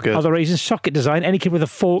 That's good. Other reasons, socket design. Any kid with a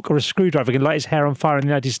fork or a screwdriver can light his hair on fire in the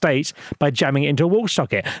United States by jamming it into a wall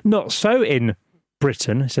socket. Not so in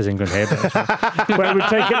Britain, it says England here, but where it would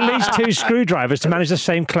take at least 2 screwdrivers to manage the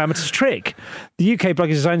same calamitous trick. The UK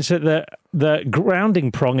plug is designed so that the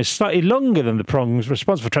grounding prong is slightly longer than the prongs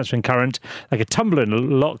responsible for transferring current. Like a tumbler in a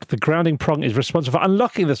lock, the grounding prong is responsible for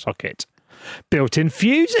unlocking the socket. Built-in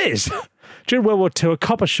fuses. During World War II, a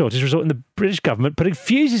copper shortage resulted in the British government putting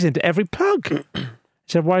fuses into every plug.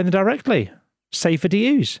 Instead of wiring them directly. Safer to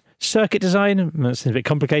use. Circuit design, that seems a bit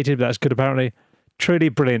complicated, but that's good apparently. Truly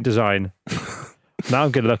brilliant design. Now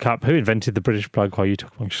I'm going to look up who invented the British plug while you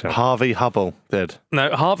talk amongst yourself. Harvey Hubble did.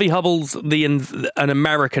 No, Harvey Hubble's an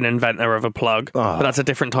American inventor of a plug, but that's a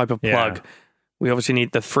different type of plug. Yeah. We obviously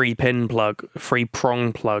need the 3-pin plug,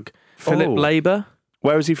 3-prong plug. Philip Labour.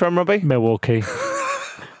 Where is he from, Robbie? Milwaukee.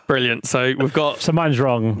 Brilliant. So we've got. So mine's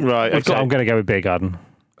wrong. Right, So okay. I'm going to go with Beer Garden.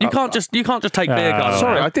 You can't just take beer garden.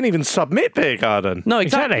 Sorry, I didn't even submit Beer Garden. No,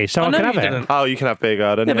 Exactly, so I know can have you it. didn't. Oh, you can have Beer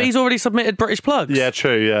Garden. Yeah, but he's already submitted British plugs. Yeah,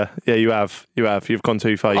 true. Yeah, you have. You've gone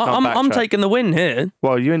too far. You can't I'm backtrack. taking the win here.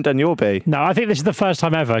 Well, you ain't done your B. No, I think this is the first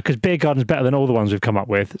time ever because Beer Garden's better than all the ones we've come up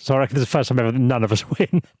with. So I reckon this is the first time ever that none of us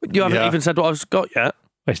win. You haven't Yeah. even said what I've got yet.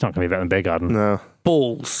 It's not going to be better than Beer Garden. No.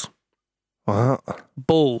 Balls. What?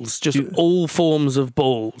 Balls. Just all forms of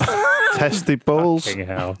balls. Testy balls. Fucking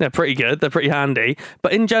hell. They're pretty good. They're pretty handy.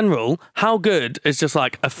 But in general, how good is just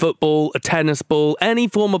like a football, a tennis ball, any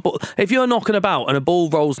form of ball? If you're knocking about and a ball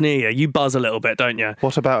rolls near you, you buzz a little bit, don't you?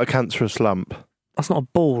 What about a cancerous lump? That's not a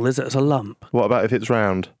ball, is it? It's a lump. What about if it's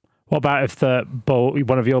round? What about if the ball,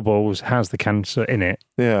 one of your balls has the cancer in it?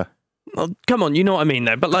 Yeah. Oh, come on, you know what I mean,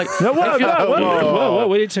 though. But like, No, whoa, if you're- whoa,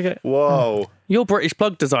 we need to get... Whoa. your British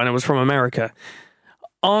plug designer was from America.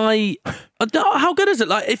 How good is it?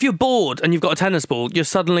 Like, if you're bored and you've got a tennis ball, you've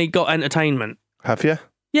suddenly got entertainment. Have you?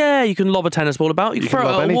 Yeah, you can lob a tennis ball about. You, You can can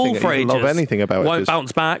throw lob it at a wall anything- for you ages. can lob anything about it, Won't 'cause-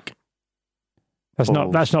 bounce back. That's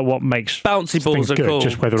not what makes Bouncy balls things are good, cool.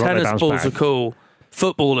 just whether or not they Tennis bounce balls back. are cool.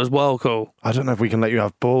 Football as well, cool. I don't know if we can let you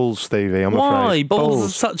have balls, Stevie. I'm Why? afraid. Balls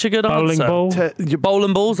is such a good Bowling answer. ball. You're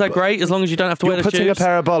Bowling balls, they're great as long as you don't have to wear the putting shoes. a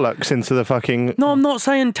pair of bollocks into the fucking. No, I'm not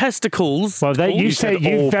saying testicles. Well, you You said said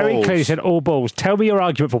you all very balls. clearly said all balls. Tell me your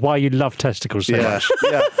argument for why you love testicles so Yeah, much.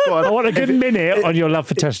 yeah. Go on. I want a good minute on your love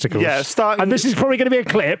for testicles. Yeah, starting- And this is probably going to be a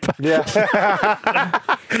clip. Yeah.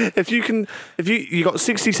 if you got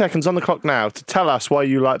 60 seconds on the clock now to tell us why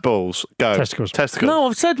you like balls. Go. Testicles. No,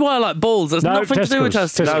 I've said why I like balls. There's nothing to do with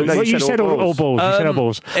testicles. No, Well, you you said said all all balls. You said all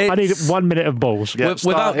balls. I need it's- 1 minute of balls. Yeah, without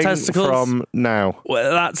starting testicles- from now.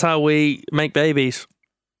 Well, that's how we make babies.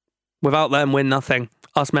 Without them, we're nothing.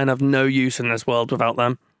 Us men have no use in this world without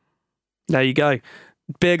them. There you go.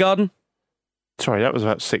 Beer garden? Sorry, that was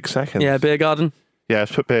about 6 seconds. Yeah, beer garden. Yeah,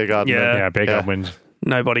 let's put beer garden. Yeah. in. Yeah, big on wins.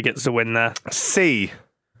 Nobody gets to win there. C.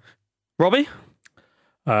 Robbie?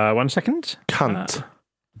 1 second. Cunt.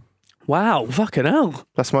 Wow, fucking hell.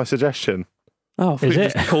 That's my suggestion. Oh, Is we're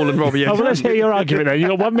it? just calling Robbie Oh, well, let's hear a your argument then. You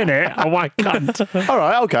got 1 minute. Oh, why cunt? All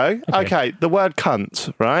right, I'll go. Okay, the word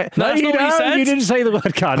cunt, right? No, that's not what you said. You didn't say the word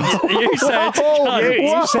cunt. You said cunt.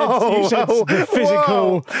 You said the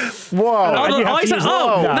physical. Whoa. And you have I to said, use-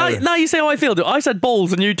 oh, No. now you see how I feel. I said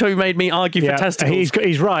balls and you two made me argue Yeah, for testicles.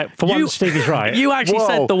 he's right. For You- once, Steve is right. You actually Whoa.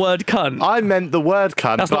 said the word cunt. I meant the word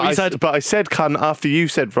cunt, That's but, not what you I, said. but I said cunt after you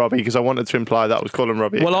said Robbie because I wanted to imply that I was calling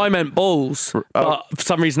Robbie. Well, I meant balls, but for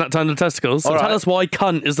some reason that turned into testicles. So All tell right. us why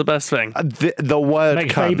cunt is the best thing. the word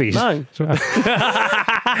Make cunt. babies. No.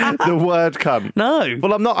 The word cunt. No.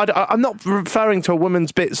 Well, I'm not referring to a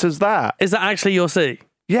woman's bits as that. Is that actually your C?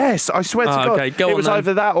 Yes, I swear to Oh, God. okay, go it on was then.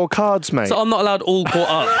 either that or cards, mate. So I'm not allowed all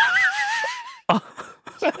caught up.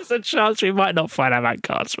 There's a chance we might not find out about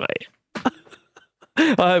cards, mate.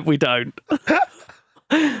 I hope we don't.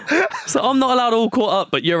 So I'm not allowed all caught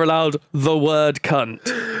up, but you're allowed the word cunt.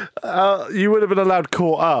 You would have been allowed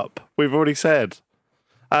caught up. We've already said.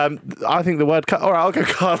 I think the word cunt. All right, I'll go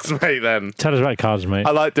cards, mate, then. Tell us about cards, mate.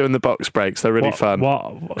 I like doing the box breaks. They're really fun.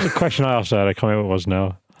 What the question I asked earlier, I can't remember what it was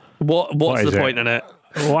now. What's is the it? point in it?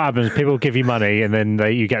 What happens? People give you money and then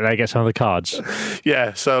they get some of the cards.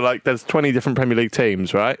 Yeah, so like there's 20 different Premier League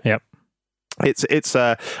teams, right? Yep. It's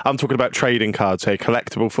I'm talking about trading cards here,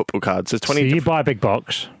 collectible football cards. There's 20 So you different- buy a big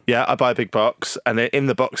box. Yeah, I buy a big box, and then in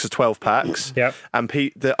the box is 12 packs. Yep. And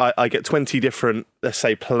I get 20 different, let's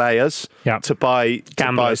say, players Yep. to buy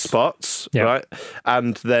Gamblers. spots, Yep. right?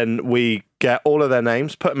 And then we get all of their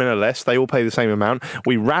names, put them in a list. They all pay the same amount.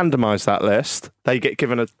 We randomise that list. They get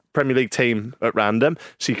given a Premier League team at random,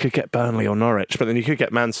 so you could get Burnley or Norwich, but then you could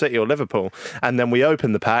get Man City or Liverpool. And then we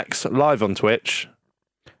open the packs live on Twitch.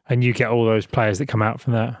 And you get all those players that come out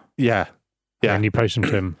from that. Yeah, yeah. And you post them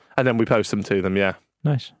to them. And then we post them to them. Yeah.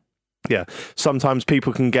 Nice. Yeah. Sometimes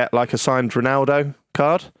people can get like a signed Ronaldo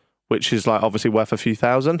card, which is like obviously worth a few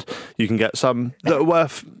thousand. You can get some that are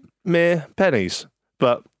worth mere pennies,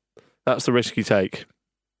 but that's the risk you take.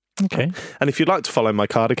 Okay. And if you'd like to follow my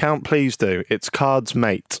card account, please do. It's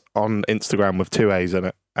CardsMate on Instagram with 2 A's in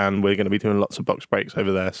it. And we're going to be doing lots of box breaks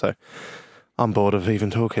over there. So I'm bored of even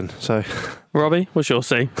talking. So Robbie, what's your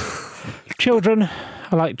C? Children.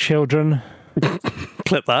 I like children.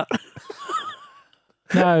 Clip that.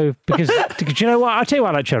 No, because do you know what? I'll tell you why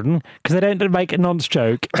I like children. Because they don't make a nonce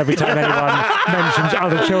joke every time anyone mentions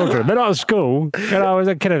other children. They're not at school. You know, as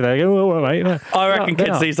a kid over there, they go, oh, mate. I reckon they're kids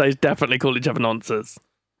not. these days definitely call each other nonces.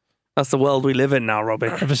 That's the world we live in now, Robbie.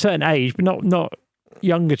 Of a certain age, but not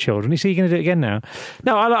younger children. You see, you're going to do it again now.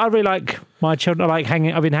 No, I really like my children. I like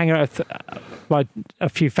hanging. I've been hanging out with like a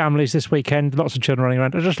few families this weekend. Lots of children running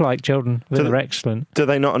around. I just like children. I think they're excellent. do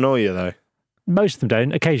they not annoy you though? Most of them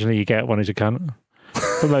don't. Occasionally, you get one who's a cunt,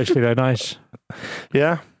 but mostly they're nice.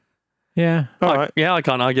 Yeah. Yeah. All right. Yeah, I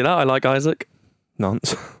can't argue that. I like Isaac.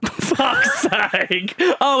 Nonce. Fuck's sake.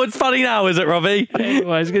 Oh, it's funny now, is it, Robbie?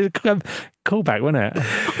 Well, it's a callback, wasn't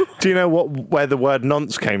it, Do you know where the word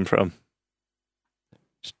nonce came from?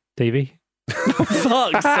 Stevie?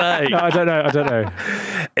 Fuck's sake. No, I don't know.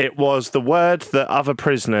 It was the word that other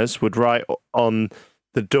prisoners would write on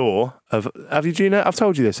the door of. Do you know? I've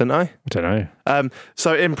told you this, haven't I? I don't know.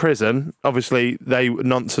 So in prison, obviously,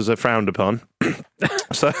 nonces are frowned upon.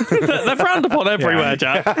 So They're frowned upon everywhere,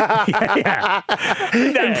 Jack.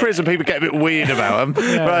 in prison, people get a bit weird about them,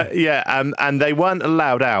 right? Yeah, and they weren't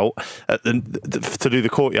allowed out to do the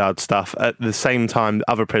courtyard stuff at the same time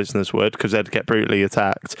other prisoners would, because they'd get brutally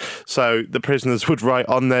attacked. So the prisoners would write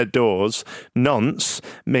on their doors "nonce,"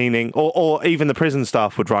 meaning, or even the prison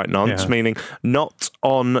staff would write "nonce," Yeah. meaning not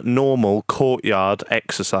on normal courtyard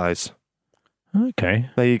exercise. Okay.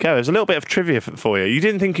 There you go. There's a little bit of trivia for you. You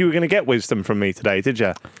didn't think you were going to get wisdom from me today, did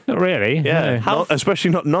you? Not really. Yeah. No. Especially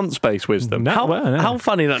not nonce-based wisdom. No. How, well, no. how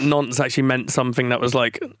funny that nonce actually meant something that was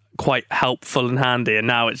like quite helpful and handy, and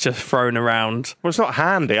now it's just thrown around. Well, it's not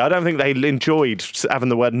handy. I don't think they enjoyed having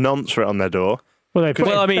the word nonce written on their door. Well,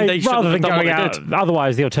 I mean, they shouldn't rather have than done what going they out. did.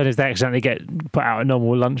 Otherwise, the alternative is they accidentally get put out at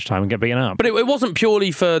normal lunchtime and get beaten up. But it wasn't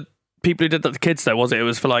purely for people who did that to kids, though, was it? It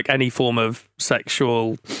was for like any form of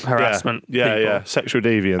sexual harassment. Yeah, people. yeah. Sexual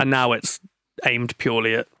deviant. And now it's aimed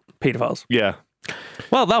purely at paedophiles. Yeah.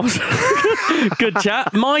 Well, that was good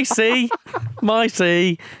chat. My C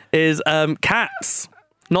is Cats,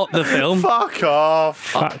 not the film. Fuck off.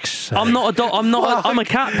 Fuck's sake. I'm not a dog. I'm a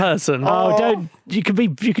cat person. Oh, don't! You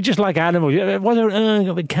could just like animals. Why don't I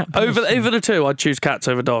got a cat? Over person? the two, I'd choose cats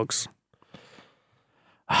over dogs.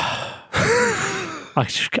 I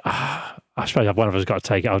suppose one of us has got to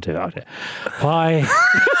take it. I'll do it. Why?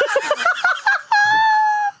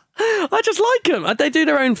 I just like them. They do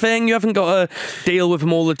their own thing. You haven't got to deal with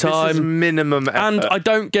them all the This is time. minimum effort. And I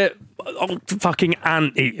don't get fucking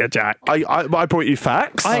anteater, Jack. I brought you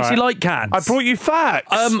facts. I actually like cats. I brought you facts.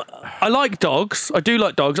 I like dogs. I do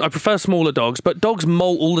like dogs. I prefer smaller dogs, but dogs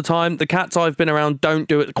molt all the time. The cats I've been around don't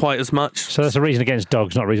do it quite as much. So that's a reason against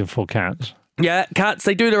dogs, not a reason for cats. Yeah, cats,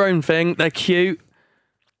 they do their own thing. They're cute.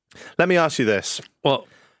 Let me ask you this. What?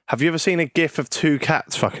 Have you ever seen a gif of two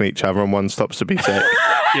cats fucking each other and one stops to be sick?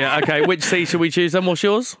 Yeah, okay. Which C should we choose then? What's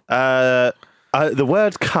yours? The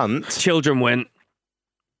word cunt. Children win.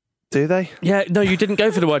 Do they? Yeah, no, you didn't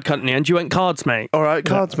go for the word cunt in the end. You went cards, mate. All right,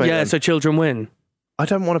 cards, mate. Yeah, then. so children win. I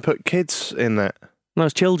don't want to put kids in that. No,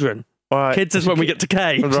 it's children. All right. Kids is when we get to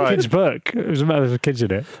K. It's a Right. kid's book. It was a matter of kids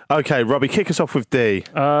in it. Okay, Robbie, kick us off with D.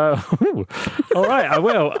 All right, I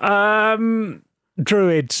will.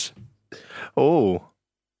 Druids. Oh.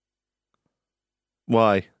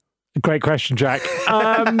 Why? Great question, Jack.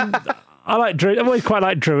 I like druids. I've always quite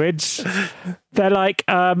liked druids. They're like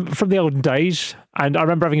from the olden days, and I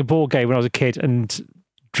remember having a board game when I was a kid, and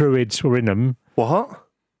druids were in them. What?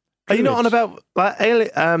 Are you not on about like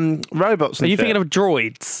robots and Are you shit? thinking of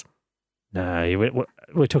droids? No,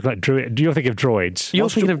 we're talking like druid. You're thinking of droids. You're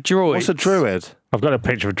thinking of droids. What's a druid? I've got a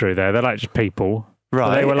picture of a druid there. They're like just people.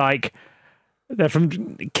 Right. They were like, they're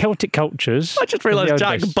from Celtic cultures. I just in the realised olden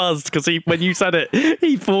Jack days. buzzed because when you said it,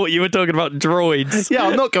 he thought you were talking about droids. Yeah,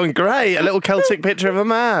 I'm not going great. A little Celtic picture of a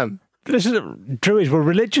man. Druids were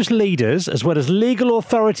religious leaders as well as legal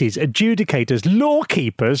authorities, adjudicators,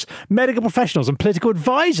 law-keepers, medical professionals, and political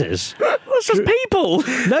advisors. That's just people.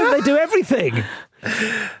 No, they do everything.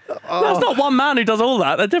 That's not one man who does all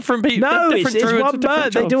that. They're different people. No, They're it's different druids one with different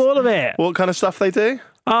bird. They jobs. do all of it. What kind of stuff they do?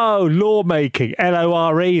 Oh, lawmaking.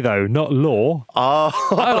 Lore, though, not law. Oh,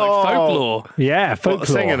 I like folklore. Yeah, folklore. What,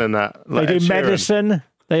 singing and that. They Like do Ed Sheeran. medicine.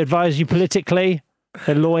 They advise you politically.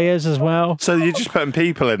 They're lawyers as well. So you're just putting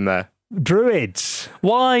people in there. Druids.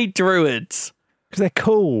 Why druids? Because they're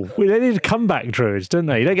cool. They need comeback druids, don't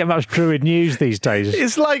they? You don't get much druid news these days.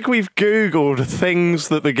 It's like we've Googled things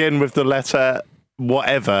that begin with the letter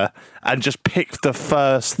whatever and just picked the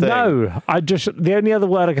first thing. No, the only other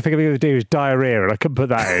word I can think of to do is diarrhea, and I couldn't put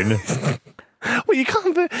that in. Well, you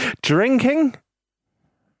can't put drinking.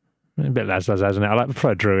 A bit lads, hasn't it? I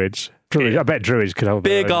prefer druids. I bet druids could hold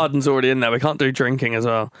Beer their own. garden's already in there. We can't do drinking as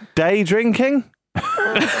well. Day drinking.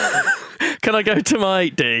 Can I go to my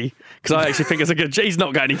D? Because I actually think it's a good. He's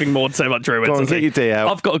not got anything more to say about druids. Go on, has get he? your D out.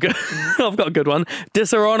 I've got a good. I've got a good one.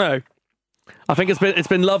 Disaronno. I think it's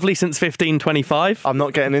been lovely since 1525. I'm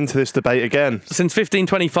not getting into this debate again. Since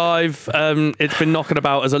 1525, it's been knocking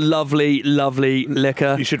about as a lovely, lovely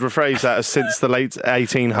liquor. You should rephrase that as since the late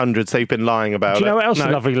 1800s they've been lying about Do you know what else is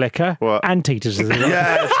No. lovely liquor? What? Anteaters.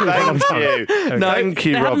 Yes, thank you. No, Thank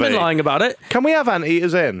you, they haven't been Robbie. lying about it. Can we have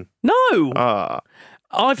anteaters in? No. Ah,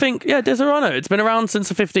 I think, yeah, Disaronno. It's been around since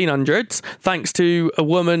the 1500s, thanks to a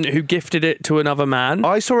woman who gifted it to another man.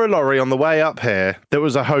 I saw a lorry on the way up here. There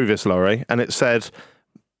was a Hovis lorry, and it said,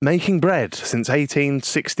 making bread since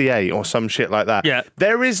 1868 or some shit like that. Yeah.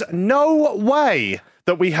 There is no way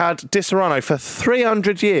that we had Disaronno for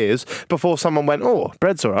 300 years before someone went, oh,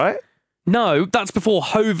 bread's all right. No, that's before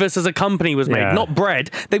Hovis as a company was made, Yeah. not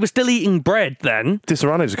bread. They were still eating bread then.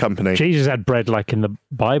 Disaronno's a company. Jesus had bread like in the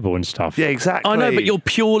Bible and stuff. Yeah, exactly. I know, but you're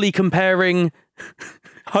purely comparing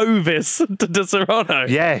Hovis to Disaronno.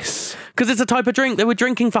 Yes. Because it's a type of drink they were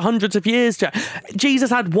drinking for hundreds of years, Jack.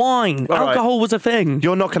 Jesus had wine. All right. Alcohol was a thing.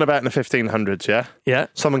 You're knocking about in the 1500s, yeah? Yeah.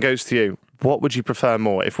 Someone goes to you, what would you prefer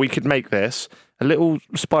more? If we could make this a little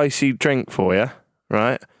spicy drink for you,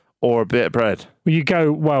 right? Or a bit of bread? Well, you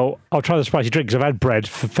go, well, I'll try the spicy drink because I've had bread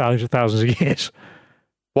for thousands of years.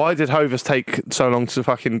 Why did Hovis take so long to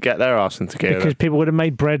fucking get their arse into gear? Because people would have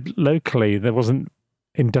made bread locally. There wasn't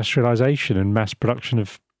industrialisation and mass production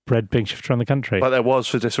of bread being shifted around the country. But there was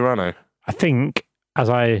for Disaronno. I think, as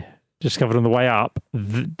I discovered on the way up,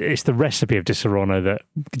 it's the recipe of Disaronno that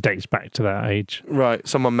dates back to that age. Right.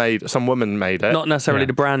 Some woman made it. Not necessarily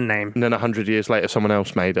the brand name. And then 100 years later, someone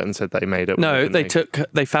else made it and said they made it. No,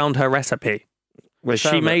 they found her recipe.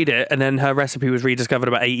 She made it, and then her recipe was rediscovered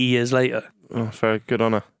about 80 years later. Oh, very good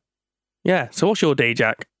on her. Yeah. So what's your D,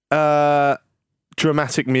 Jack?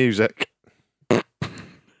 Dramatic music.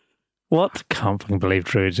 What? Can't fucking believe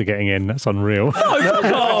Druids are getting in. That's unreal. Oh,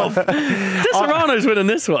 fuck off! Disaronno's winning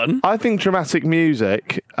this one. I think dramatic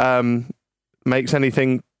music makes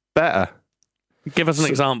anything better. Give us an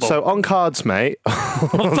example. So on cards, mate.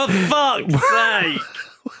 For fuck's sake!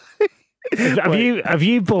 Have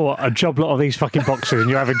you bought a job lot of these fucking boxes and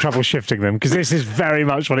you're having trouble shifting them? Because this is very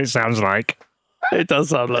much what it sounds like. It does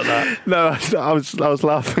sound like that. No, I was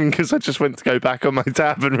laughing because I just went to go back on my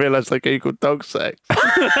tab and realised I googled dog sex.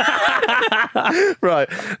 Right.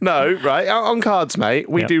 No, right. On cards, mate,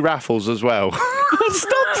 we do raffles as well.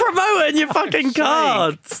 Stop promoting your fucking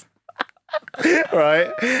cards.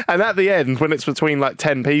 Right. And at the end, when it's between like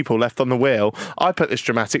 10 people left on the wheel, I put this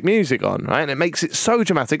dramatic music on, right? And it makes it so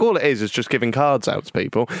dramatic. All it is just giving cards out to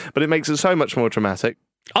people, but it makes it so much more dramatic.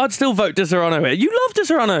 I'd still vote Disaronno here. You love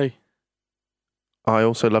Disaronno. I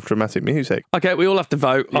also love dramatic music. Okay, we all have to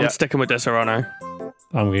vote. I'm Yeah. sticking with Disaronno.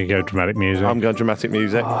 I'm going to go dramatic music. I'm going dramatic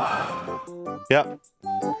music. Yep.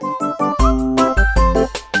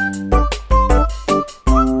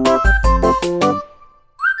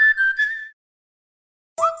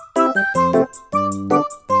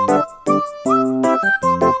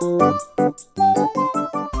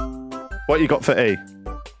 What you got for E?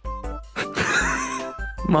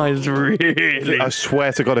 Mine's really... I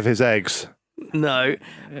swear to God, of his eggs. No.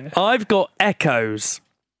 I've got echoes.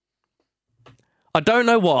 I don't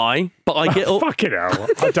know why, but I get... Fucking hell.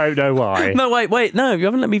 I don't know why. No, wait. No, you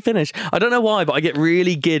haven't let me finish. I don't know why, but I get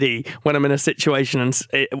really giddy when I'm in a situation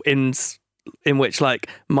in which, like,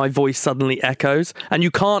 my voice suddenly echoes, and you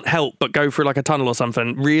can't help but go through, like, a tunnel or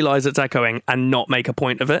something, realise it's echoing, and not make a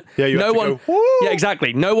point of it. Yeah, you have to go, "Woo!" Yeah,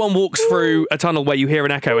 exactly. No one walks through a tunnel where you hear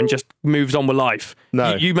an echo and just moves on with life.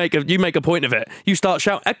 No. You make a point of it. You start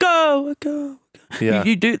shouting, echo, echo. Yeah.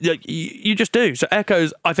 You do. You just do. So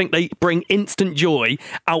echoes, I think they bring instant joy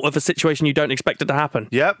out of a situation you don't expect it to happen.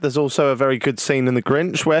 Yep, there's also a very good scene in The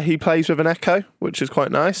Grinch where he plays with an echo, which is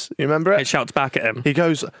quite nice. You remember It it? shouts back at him.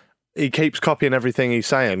 He keeps copying everything he's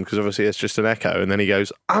saying because obviously it's just an echo, and then he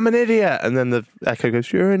goes, "I'm an idiot," and then the echo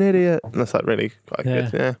goes, "You're an idiot," and that's like really quite good.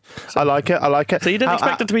 Yeah, I like it. So you didn't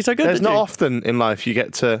expect it to be so good, There's did not you? often in life you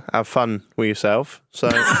get to have fun with yourself, so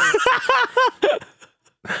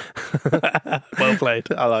Well played.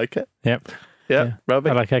 I like it. Yep. Yeah,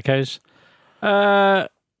 Robbie. I like echoes.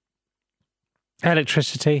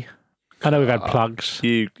 Electricity. I know we've had plugs.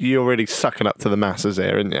 You're really sucking up to the masses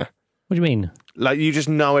here, aren't you? What do you mean? Like, you just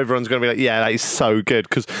know everyone's going to be like, yeah, that is so good.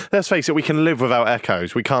 Because let's face it, we can live without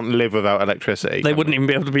echoes. We can't live without electricity. They wouldn't even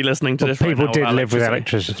be able to be listening to this. People right now did live without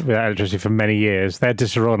electricity for many years. They had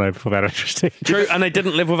Disaronno before that electricity. True, and they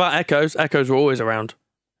didn't live without echoes. Echoes were always around.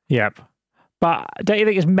 Yep. But don't you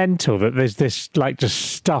think it's mental that there's this, like,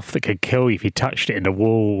 just stuff that could kill you if you touched it in the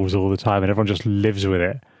walls all the time and everyone just lives with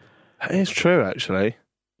it? It's true, actually.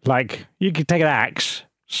 Like, you could take an axe,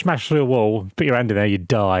 smash through a wall, put your hand in there, you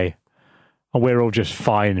die. And we're all just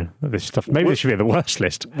fine with this stuff. Maybe this should be on the worst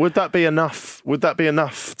list. Would that be enough? Would that be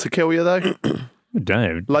enough to kill you, though? I don't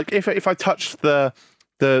know. Like, if I touched the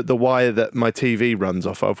wire that my TV runs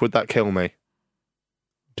off of, would that kill me?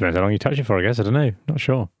 Depends how long you touch it for, I guess. I don't know. Not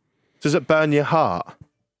sure. Does it burn your heart?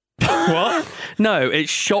 What? No, it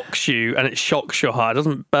shocks you and it shocks your heart. It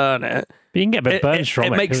doesn't burn it. But you can get a bit burns from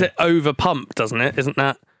it. It makes it over pump, doesn't it? Isn't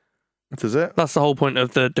that? Does it? That's the whole point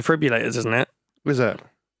of the defibrillators, isn't it? Is it?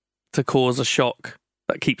 To cause a shock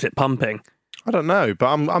that keeps it pumping. I don't know, but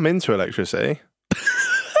I'm into electricity.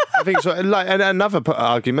 I think so. Like, and another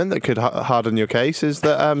argument that could harden your case is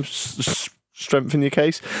that strengthen your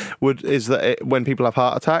case is that when people have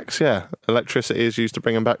heart attacks, yeah, electricity is used to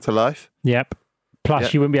bring them back to life. Yep.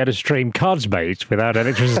 Plus, you wouldn't be able to stream Cards Mate without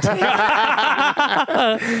electricity.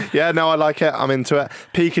 Yeah, no, I like it. I'm into it.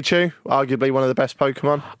 Pikachu, arguably one of the best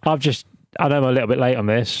Pokemon. I know I'm a little bit late on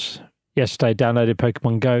this. Yesterday, downloaded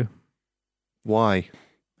Pokemon Go. Why?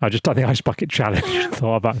 I just done the Ice Bucket Challenge.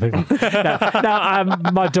 Thought about it.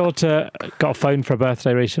 My daughter got a phone for her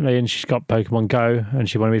birthday recently, and she's got Pokemon Go, and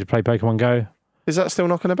she wanted me to play Pokemon Go. Is that still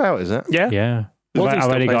knocking about, is it? Yeah. Yeah. Wazzy I've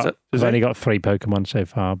still only plays got it. got 3 Pokemon so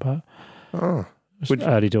far, but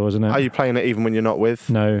Early doors, isn't it? Are you playing it even when you're not with?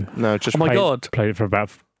 No. No, just Oh my God. Played it for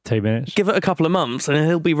about 2 minutes. Give it a couple of months and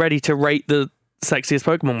he'll be ready to rate the sexiest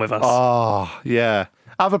Pokemon with us. Oh, yeah.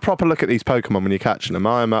 Have a proper look at these Pokemon when you're catching them.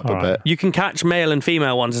 I'm up a All bit. right. You can catch male and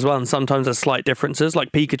female ones as well, and sometimes there's slight differences.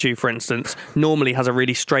 Like Pikachu, for instance, normally has a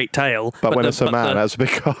really straight tail. But when it's a man, that's a big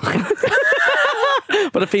cock.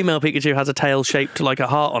 But a female Pikachu has a tail shaped like a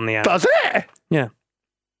heart on the end. Does it? Yeah.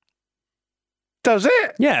 Does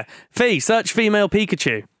it? Yeah. Search female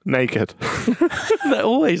Pikachu. Naked. They're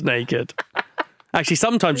always naked. Actually,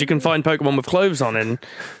 sometimes you can find Pokemon with clothes on in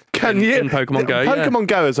Pokemon Go. Pokemon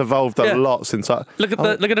Go has evolved a Yeah. lot since I... Look at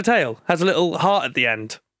the tail. Has a little heart at the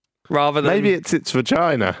end. Rather than Maybe it's its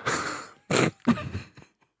vagina.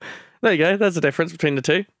 There you go. There's a difference between the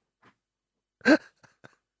two.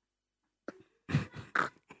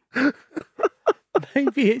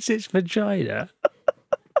 Maybe it's its vagina.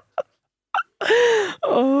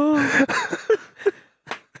 Oh.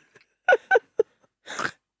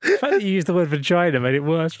 The fact that you used the word vagina made it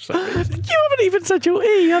worse for some reason. You haven't even said your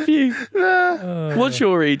E, have you? What's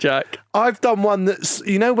your E, Jack? I've done one that's...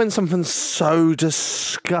 You know when something's so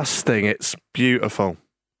disgusting, it's beautiful?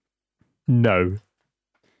 No.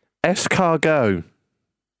 Escargot.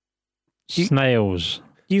 Snails.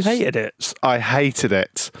 You hated it. I hated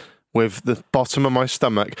it with the bottom of my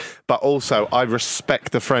stomach, but also I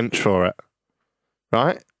respect the French for it.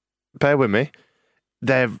 Right? Bear with me.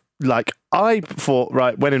 They're like, I thought,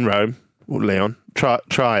 right, when in Rome, Leon,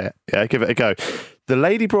 try it. Yeah, give it a go. The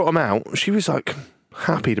lady brought them out. She was like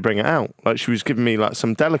happy to bring it out. Like she was giving me like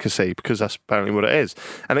some delicacy because that's apparently what it is.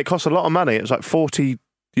 And it cost a lot of money. It was like €40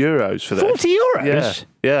 for this. 40 euros? Yeah.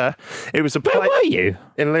 Yeah. It was a Where plate were you?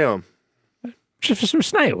 in Lyon. Just for some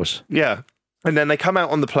snails? Yeah. And then they come out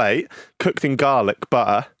on the plate, cooked in garlic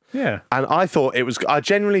butter. Yeah. And I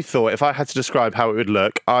genuinely thought, if I had to describe how it would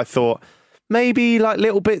look, I thought maybe like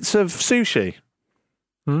little bits of sushi.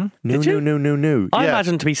 Hmm? No. I Yeah.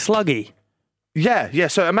 imagine to be sluggy. Yeah.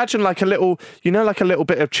 So imagine like a little, like a little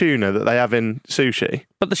bit of tuna that they have in sushi.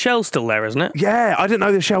 But the shell's still there, isn't it? Yeah, I didn't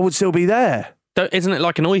know the shell would still be there. Isn't it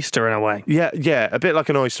like an oyster in a way? Yeah, a bit like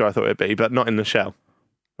an oyster I thought it'd be, but not in the shell.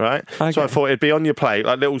 Right? Okay. So I thought it'd be on your plate,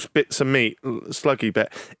 like little bits of meat, sluggy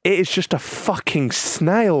bit. It is just a fucking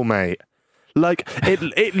snail, mate. Like,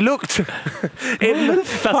 it looked... What the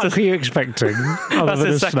fuck are you expecting? That's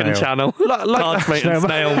his second channel. Like Mate and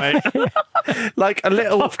snail, mate. like a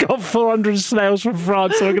little... I've got 400 snails from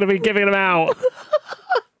France, so I'm going to be giving them out.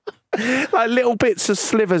 like little bits of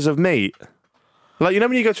slivers of meat. Like,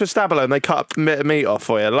 when you go to a stabilo and they cut a bit of meat off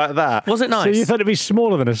for you, like that. Was it nice? So you thought it'd be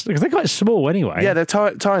smaller than us? Because they're quite small anyway. Yeah, they're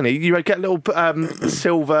tiny. You get little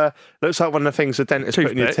silver, looks like one of the things the dentist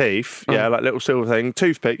put in your Toothpick. teeth. Yeah, like little silver thing.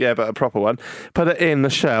 Toothpick, yeah, but a proper one. Put it in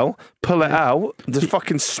the shell, pull it out. There's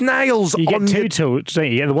fucking snails You on get two your... tools, don't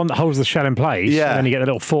you? You get the one that holds the shell in place, Yeah. and then you get the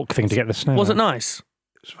little fork thing to get the snail. Was it out. nice?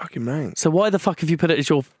 It's fucking mate. So why the fuck have you put it as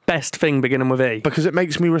your best thing beginning with E? Because it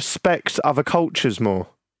makes me respect other cultures more.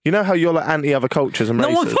 You know how you're like anti other cultures and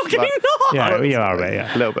races? No, I'm fucking Like, not. Yeah, you are a bit, a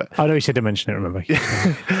yeah. little bit. I know you said to mention it, remember?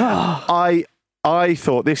 I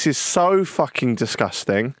thought this is so fucking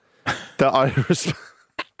disgusting that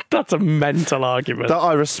That's a mental argument. that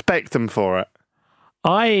I respect them for it.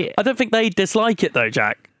 I I don't think they dislike it though,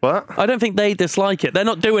 Jack. What? I don't think they dislike it. They're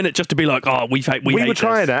not doing it just to be like, oh, we hate We were this.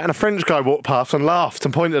 trying it, and a French guy walked past and laughed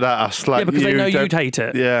and pointed at us like, Yeah, because they know don't- you'd hate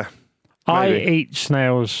it. Yeah. I Maybe. eat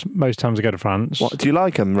snails most times I go to France. What do you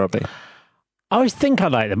like them, Robbie? I always think I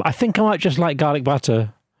like them. I think I might just like garlic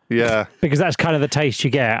butter Yeah. because that's kind of the taste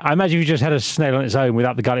you get. I imagine if you just had a snail on its own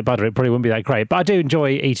without the garlic butter, it probably wouldn't be that great. But I do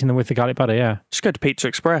enjoy eating them with the garlic butter, yeah. Just go to Pizza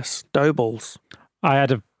Express. Dough balls. I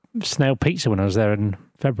had a snail pizza when I was there in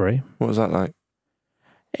February. What was that like?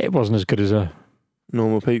 It wasn't as good as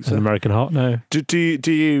Normal an pizza. American hot, no.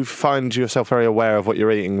 Do you find yourself very aware of what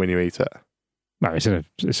you're eating when you eat it? No, it's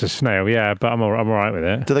a snail, yeah, but I'm all right with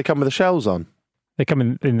it. Do they come with the shells on? They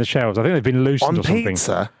come in the shells. I think they've been loosened On or something.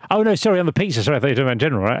 pizza? Oh no, sorry, on the pizza. Sorry, I thought you were talking about in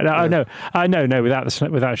general, right? No,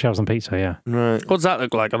 without shells on pizza, yeah. Right. What does that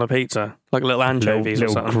look like on a pizza? Like little anchovies or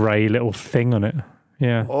little something? grey little thing on it.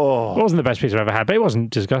 Yeah. It Oh. wasn't the best pizza I've ever had, but it wasn't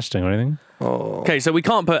disgusting or anything. Oh. Okay, so we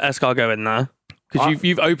can't put escargot in there because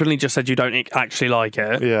you've openly just said you don't actually like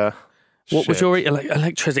it. Yeah. What was Shit. your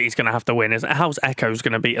electricity's going to have to win? How's Echo's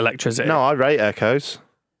going to beat electricity? No, I rate Echoes.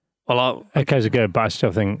 Well, Echoes are good, but I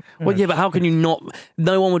still think yeah, but how can you not?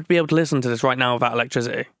 No one would be able to listen to this right now without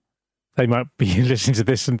electricity. they might be listening to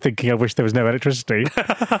this and thinking, I wish there was no electricity.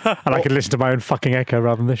 And I could listen to my own fucking Echo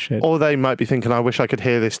rather than this shit. Or they might be thinking, I wish I could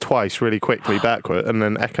hear this twice really quickly backward, and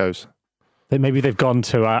then Echoes. Maybe they've gone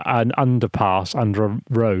to an underpass under a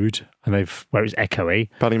road and where it's echoey.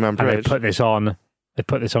 Bunnyman And they Bridge. put this on they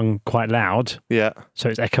put this on quite loud, Yeah, so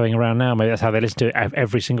it's echoing around now. Maybe that's how they listen to it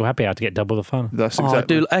every single happy hour to get double the fun. that's Oh,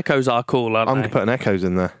 exactly. echoes are cool, aren't I'm they? putting echoes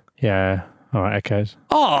in there. Yeah. All right, echoes.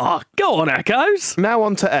 Oh, go on, echoes. Now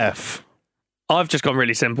on to F. I've just gone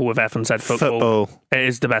really simple with F and said football. It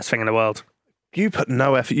is the best thing in the world. You put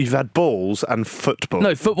no effort. You've had balls and football.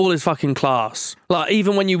 No, football is fucking class. Like,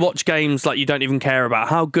 even when you watch games like you don't even care about,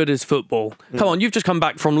 how good is football? Come on, you've just come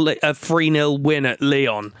back from a 3-0 win at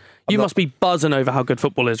Lyon. You must be buzzing over how good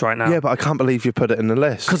football is right now. Yeah, but I can't believe you put it in the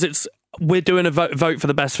list. Because we're doing a vote for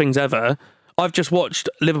the best things ever. I've just watched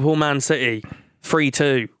Liverpool Man City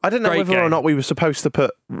 3-2. I didn't know Great whether or game. not we were supposed to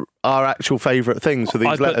put our actual favourite things for these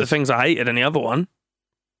I put letters. the things I hated in the other one.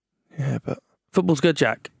 Yeah, but Football's good,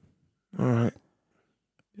 Jack. all right.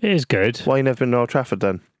 It is good. Why you never been to Old Trafford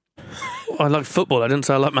then? I like football. I didn't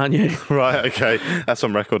say I like Man U. Right, okay. That's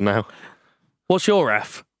on record now. What's your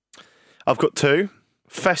F? I've got 2.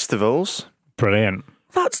 Festivals Brilliant.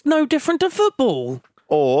 That's no different to football.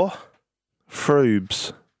 or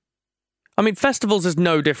Froobs. I mean, festivals is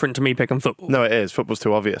no different to me picking football. No, it is. Football's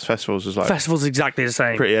too obvious. Festivals is like Festivals exactly the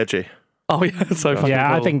same. pretty edgy. Oh, yeah, so fucking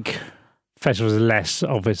Yeah, I cool. think festivals are less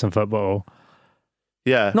obvious than football.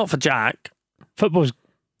 Yeah. Not for Jack. Football's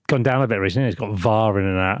gone down a bit recently. It's got VAR in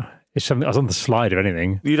and that. It's something. I was on the slide, if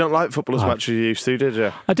anything. You don't like football as Oh. much as you used to, did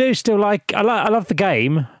you? I do still like. I love the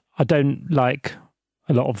game. I don't like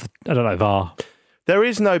a lot of. I don't like VAR. There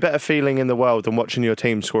is no better feeling in the world than watching your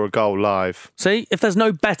team score a goal live. See, if there's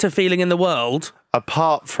no better feeling in the world,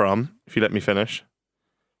 Apart from, if you let me finish,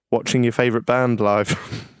 watching your favourite band live.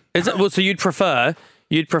 is it? Well, so you'd prefer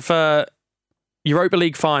Europa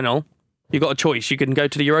League final. You've got a choice. You can go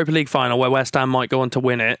to the Europa League final where West Ham might go on to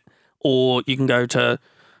win it, or you can go to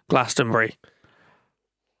Glastonbury.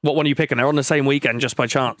 What one are you picking? They're on the same weekend just by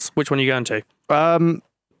chance. Which one are you going to?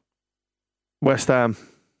 West Ham.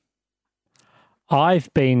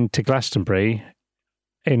 I've been to Glastonbury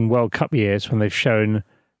in World Cup years when they've shown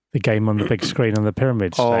the game on the big screen on the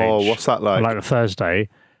pyramid stage. Oh, what's that on, like? like the Thursday.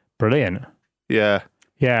 Brilliant. Yeah.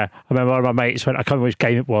 Yeah, I remember one of my mates went. I can't remember which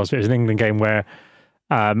game it was, but it was an England game where,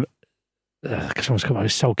 someone's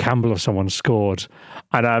called Sol Campbell or someone scored,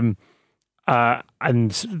 and my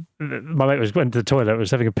mate went to the toilet,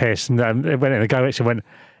 was having a piss, and they went in. The guy actually went,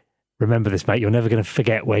 "Remember this, mate. You're never going to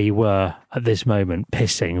forget where you were at this moment,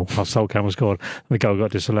 pissing while Sol Campbell scored." And the goal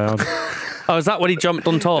got disallowed. Oh, is that when he jumped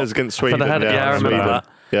on top? It was against for Sweden. the header? Yeah, I remember Sweden. that.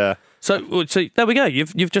 Yeah. So there we go.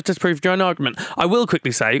 You've just disproved your own argument. I will quickly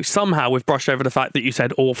say, somehow we've brushed over the fact that you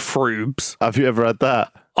said all Froobs. Have you ever had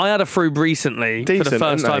that? I had a Froob recently for the Decent, first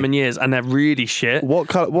aren't time they? in years, and they're really shit.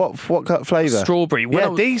 What flavour? Strawberry. When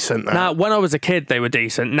Yeah, decent. Though. Now, when I was a kid, they were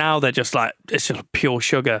decent. Now they're just like, it's just pure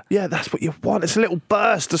sugar. Yeah, that's what you want. It's a little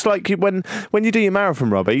burst. It's like when you do your marathon,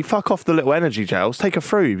 Robbie, you fuck off the little energy gels, take a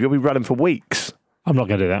Froob, you'll be running for weeks. I'm not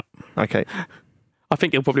going to do that. Okay. I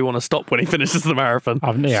think he'll probably want to stop when he finishes the marathon.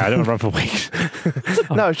 I don't run for weeks.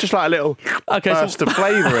 No, it's just like a little Okay, burst of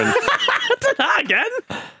flavour. And again?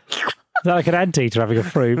 Is that like an anteater having a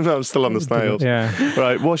fruit? no, I'm still on the snails. Yeah.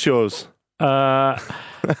 Right, what's yours? And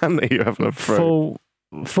you're having a fruit.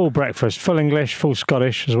 Full breakfast, full English, full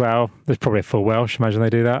Scottish as well. There's probably a full Welsh. Imagine they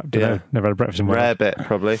do that. Don't Yeah. know. Never had a breakfast in Wales. Rare bit,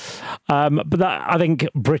 probably. But that, I think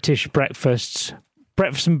British breakfasts,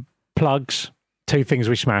 breakfast and plugs, 2 things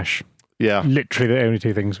we smash. Yeah. Literally the only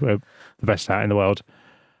 2 things we're the best at in the world.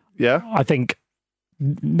 Yeah? I think,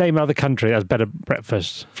 name another country that has better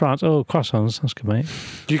breakfast. France, croissants. That's good, mate.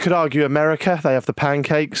 You could argue America, they have the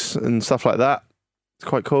pancakes and stuff like that. It's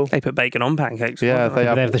quite cool. They put bacon on pancakes. Yeah, don't they? they They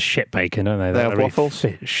have have. the shit bacon, don't they? They have really waffles?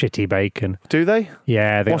 shitty bacon. Do they?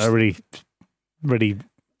 Yeah, they What's- got really, what do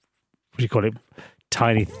you call it?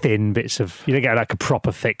 Tiny, thin bits of. You don't get like a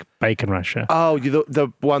proper thick bacon rasher. Oh,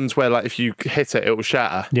 the ones where like if you hit it, it will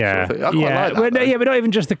shatter. Yeah, sort of thing. I quite yeah, like that. Well, no, though. yeah, but not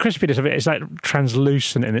even just the crispiness of it. It's like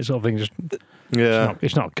translucent in it, sort of thing. Just Yeah.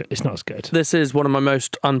 it's not good. It's not as good. This is one of my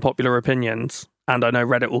most unpopular opinions, and I know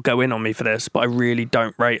Reddit will go in on me for this, but I really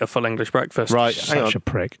don't rate a full English breakfast. Right, hang on. Such a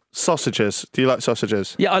prick. Sausages. Do you like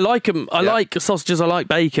sausages? Yeah, I like them. I Yeah. like sausages. I like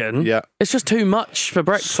bacon. Yeah. It's just too much for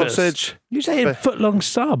breakfast. Sausage. You say a foot long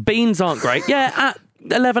sub. Beans aren't great. Yeah, at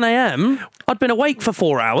 11 a.m., I'd been awake for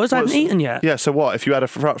 4 hours. I hadn't eaten yet. Yeah, so what? If you had a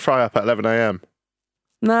fry up at 11 a.m.?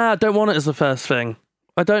 Nah, I don't want it as the first thing.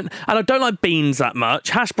 I don't like beans that much.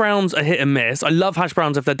 Hash browns are hit and miss. I love hash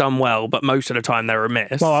browns if they're done well, but most of the time they're a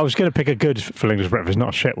miss. Well, I was going to pick a good full English breakfast, not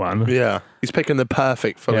a shit one. Yeah. He's picking the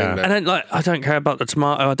perfect full Yeah. English. And then, I don't care about the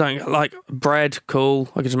tomato. I don't like bread. Cool.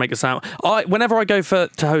 I can just make a sandwich. Whenever I go to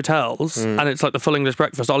hotels and it's like the full English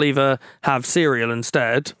breakfast, I'll either have cereal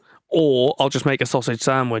instead, or I'll just make a sausage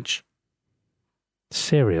sandwich.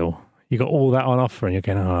 Cereal. You got all that on offer, and you're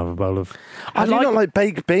going, I'll have a bowl of. I do not like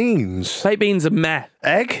baked beans. Baked beans are meh.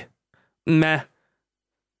 Egg? Meh.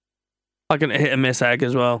 I can hit and miss egg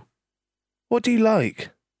as well. What do you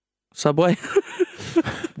like? Subway.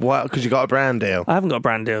 What? Because you got a brand deal. I haven't got a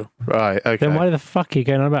brand deal. Right, okay. Then why the fuck are you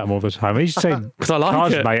going on about them all the time? He's saying Because I like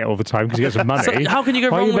Cars it. mate all the time because he gets some money. So how can you go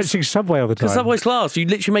Why are wrong you with... mentioning Subway all the time? Because Subway's class. You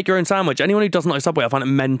literally make your own sandwich. Anyone who doesn't like Subway, I find it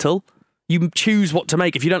mental. You choose what to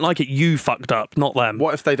make. If you don't like it, you fucked up, not them.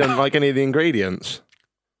 What if they don't like any of the ingredients?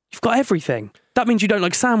 You've got everything. That means you don't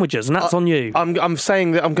like sandwiches, and that's on you. I'm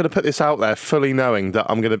saying that I'm going to put this out there, fully knowing that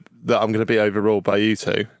I'm going to be overruled by you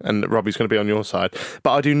two, and that Robbie's going to be on your side.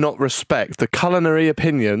 But I do not respect the culinary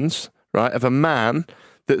opinions, right, of a man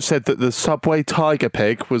that said that the Subway Tiger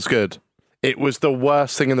Pig was good. It was the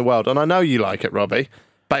worst thing in the world, and I know you like it, Robbie.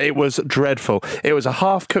 But it was dreadful. It was a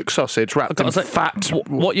half-cooked sausage wrapped in fat.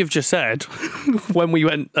 What you've just said, when we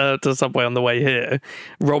went to Subway on the way here,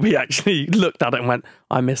 Robbie actually looked at it and went,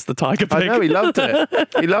 I miss the Tiger Pig. I know, he loved it.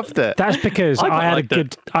 He loved it. That's because I I liked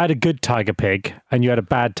it. had a good Tiger Pig and you had a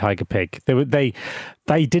bad Tiger Pig.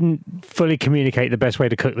 They didn't fully communicate the best way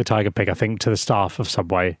to cook the Tiger Pig, I think, to the staff of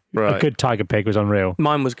Subway. Right. A good Tiger Pig was unreal.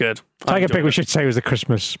 Mine was good. I Tiger enjoyed Pig, we it. should say, was the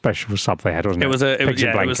Christmas special sub they had, wasn't it? It was Pigs in it was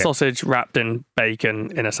blanket. sausage wrapped in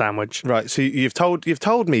bacon in a sandwich. Right, so you've told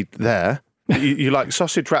me there that you like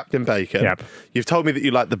sausage wrapped in bacon. Yep. You've told me that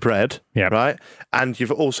you like the bread. Yep. Right, and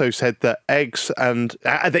you've also said that eggs and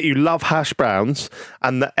that you love hash browns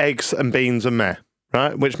and that eggs and beans are meh.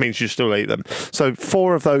 Right, which means you still eat them. So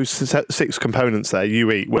 4 of those 6 components there you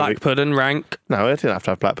eat. Black pudding, rank. No, I didn't have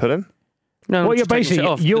to have black pudding. No, Well, you're just taking shit basically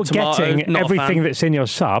off. you're The tomato, getting not a fan. everything that's in your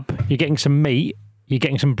sub. You're getting some meat. You're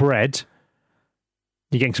getting some bread.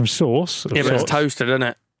 You're getting some sauce. of Yeah, but it's sorts. toasted, isn't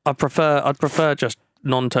it? I'd prefer just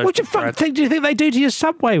non-toasted What the fuck bread. thing do you think they do to your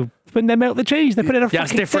Subway when they melt the cheese? They put it in a Yeah,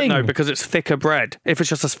 it's fucking different thing. though because it's thicker bread. If it's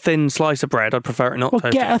just a thin slice of bread, I'd prefer it not Well,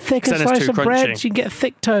 toasted. get a thicker 'Cause then it's slice too of bread. crunchy. So you can get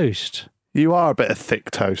thick toast. You are a bit of thick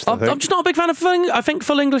toast, I I'm think. just not a big fan of full English. I think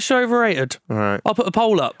full English is overrated. All right. I'll put a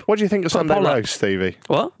poll up. What do you think of Put a Sunday poll up. roast, Stevie?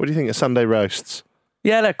 What? What do you think of Sunday roasts?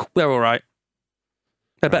 Yeah, they're all right.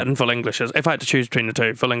 They're better than full Englishes. If I had to choose between the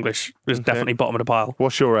two, full English is definitely bottom of the pile.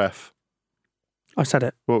 What's your F? I said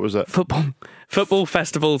it. What was it? Football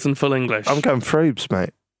festivals and full English. I'm going Froobs,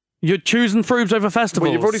 mate. You're choosing Froobs over festivals.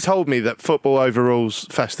 Well, you've already told me that football overrules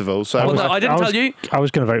festivals. So Well, no, I didn't tell you. I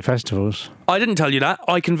was going to vote festivals. I didn't tell you that.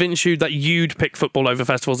 I convinced you that you'd pick football over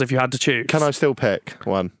festivals if you had to choose. can I still pick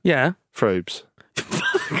one? Yeah. Froobs.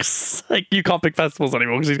 Like, you can't pick festivals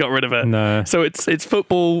anymore because he's got rid of it. No. So it's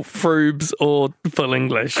football, Froobs, or full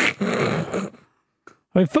English.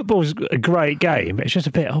 I mean, football's a great game. It's just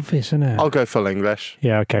a bit obvious, isn't it? I'll go full English.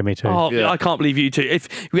 Yeah, okay, me too. Oh, Yeah. I can't believe you two. If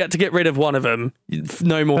we had to get rid of one of them,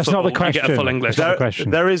 no more That's football. not the You get a question. full English. That's not the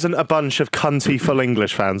question. There isn't a bunch of cunty full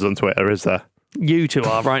English fans on Twitter, is there? You two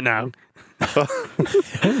are right now.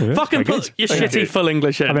 Fucking put your Thank shitty you. full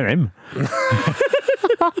English in. I mean, him.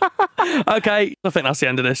 Okay, I think that's the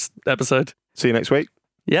end of this episode. See you next week.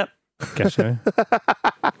 Yep. Guess so.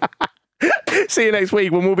 See you next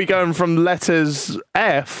week when we'll be going from letters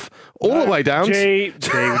F all the way down G. We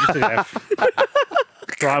just did F.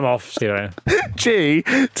 Right, I'm off. See you later. G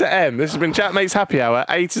to M. This has been Chatmates Happy Hour,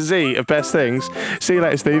 A to Z of best things. See you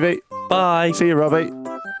later, Stevie. Bye. See you, Robbie.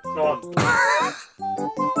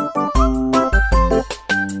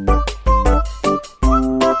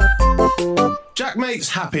 Jackmates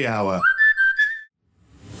Happy Hour.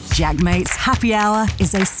 Jackmates Happy Hour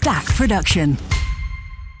is a Stack production.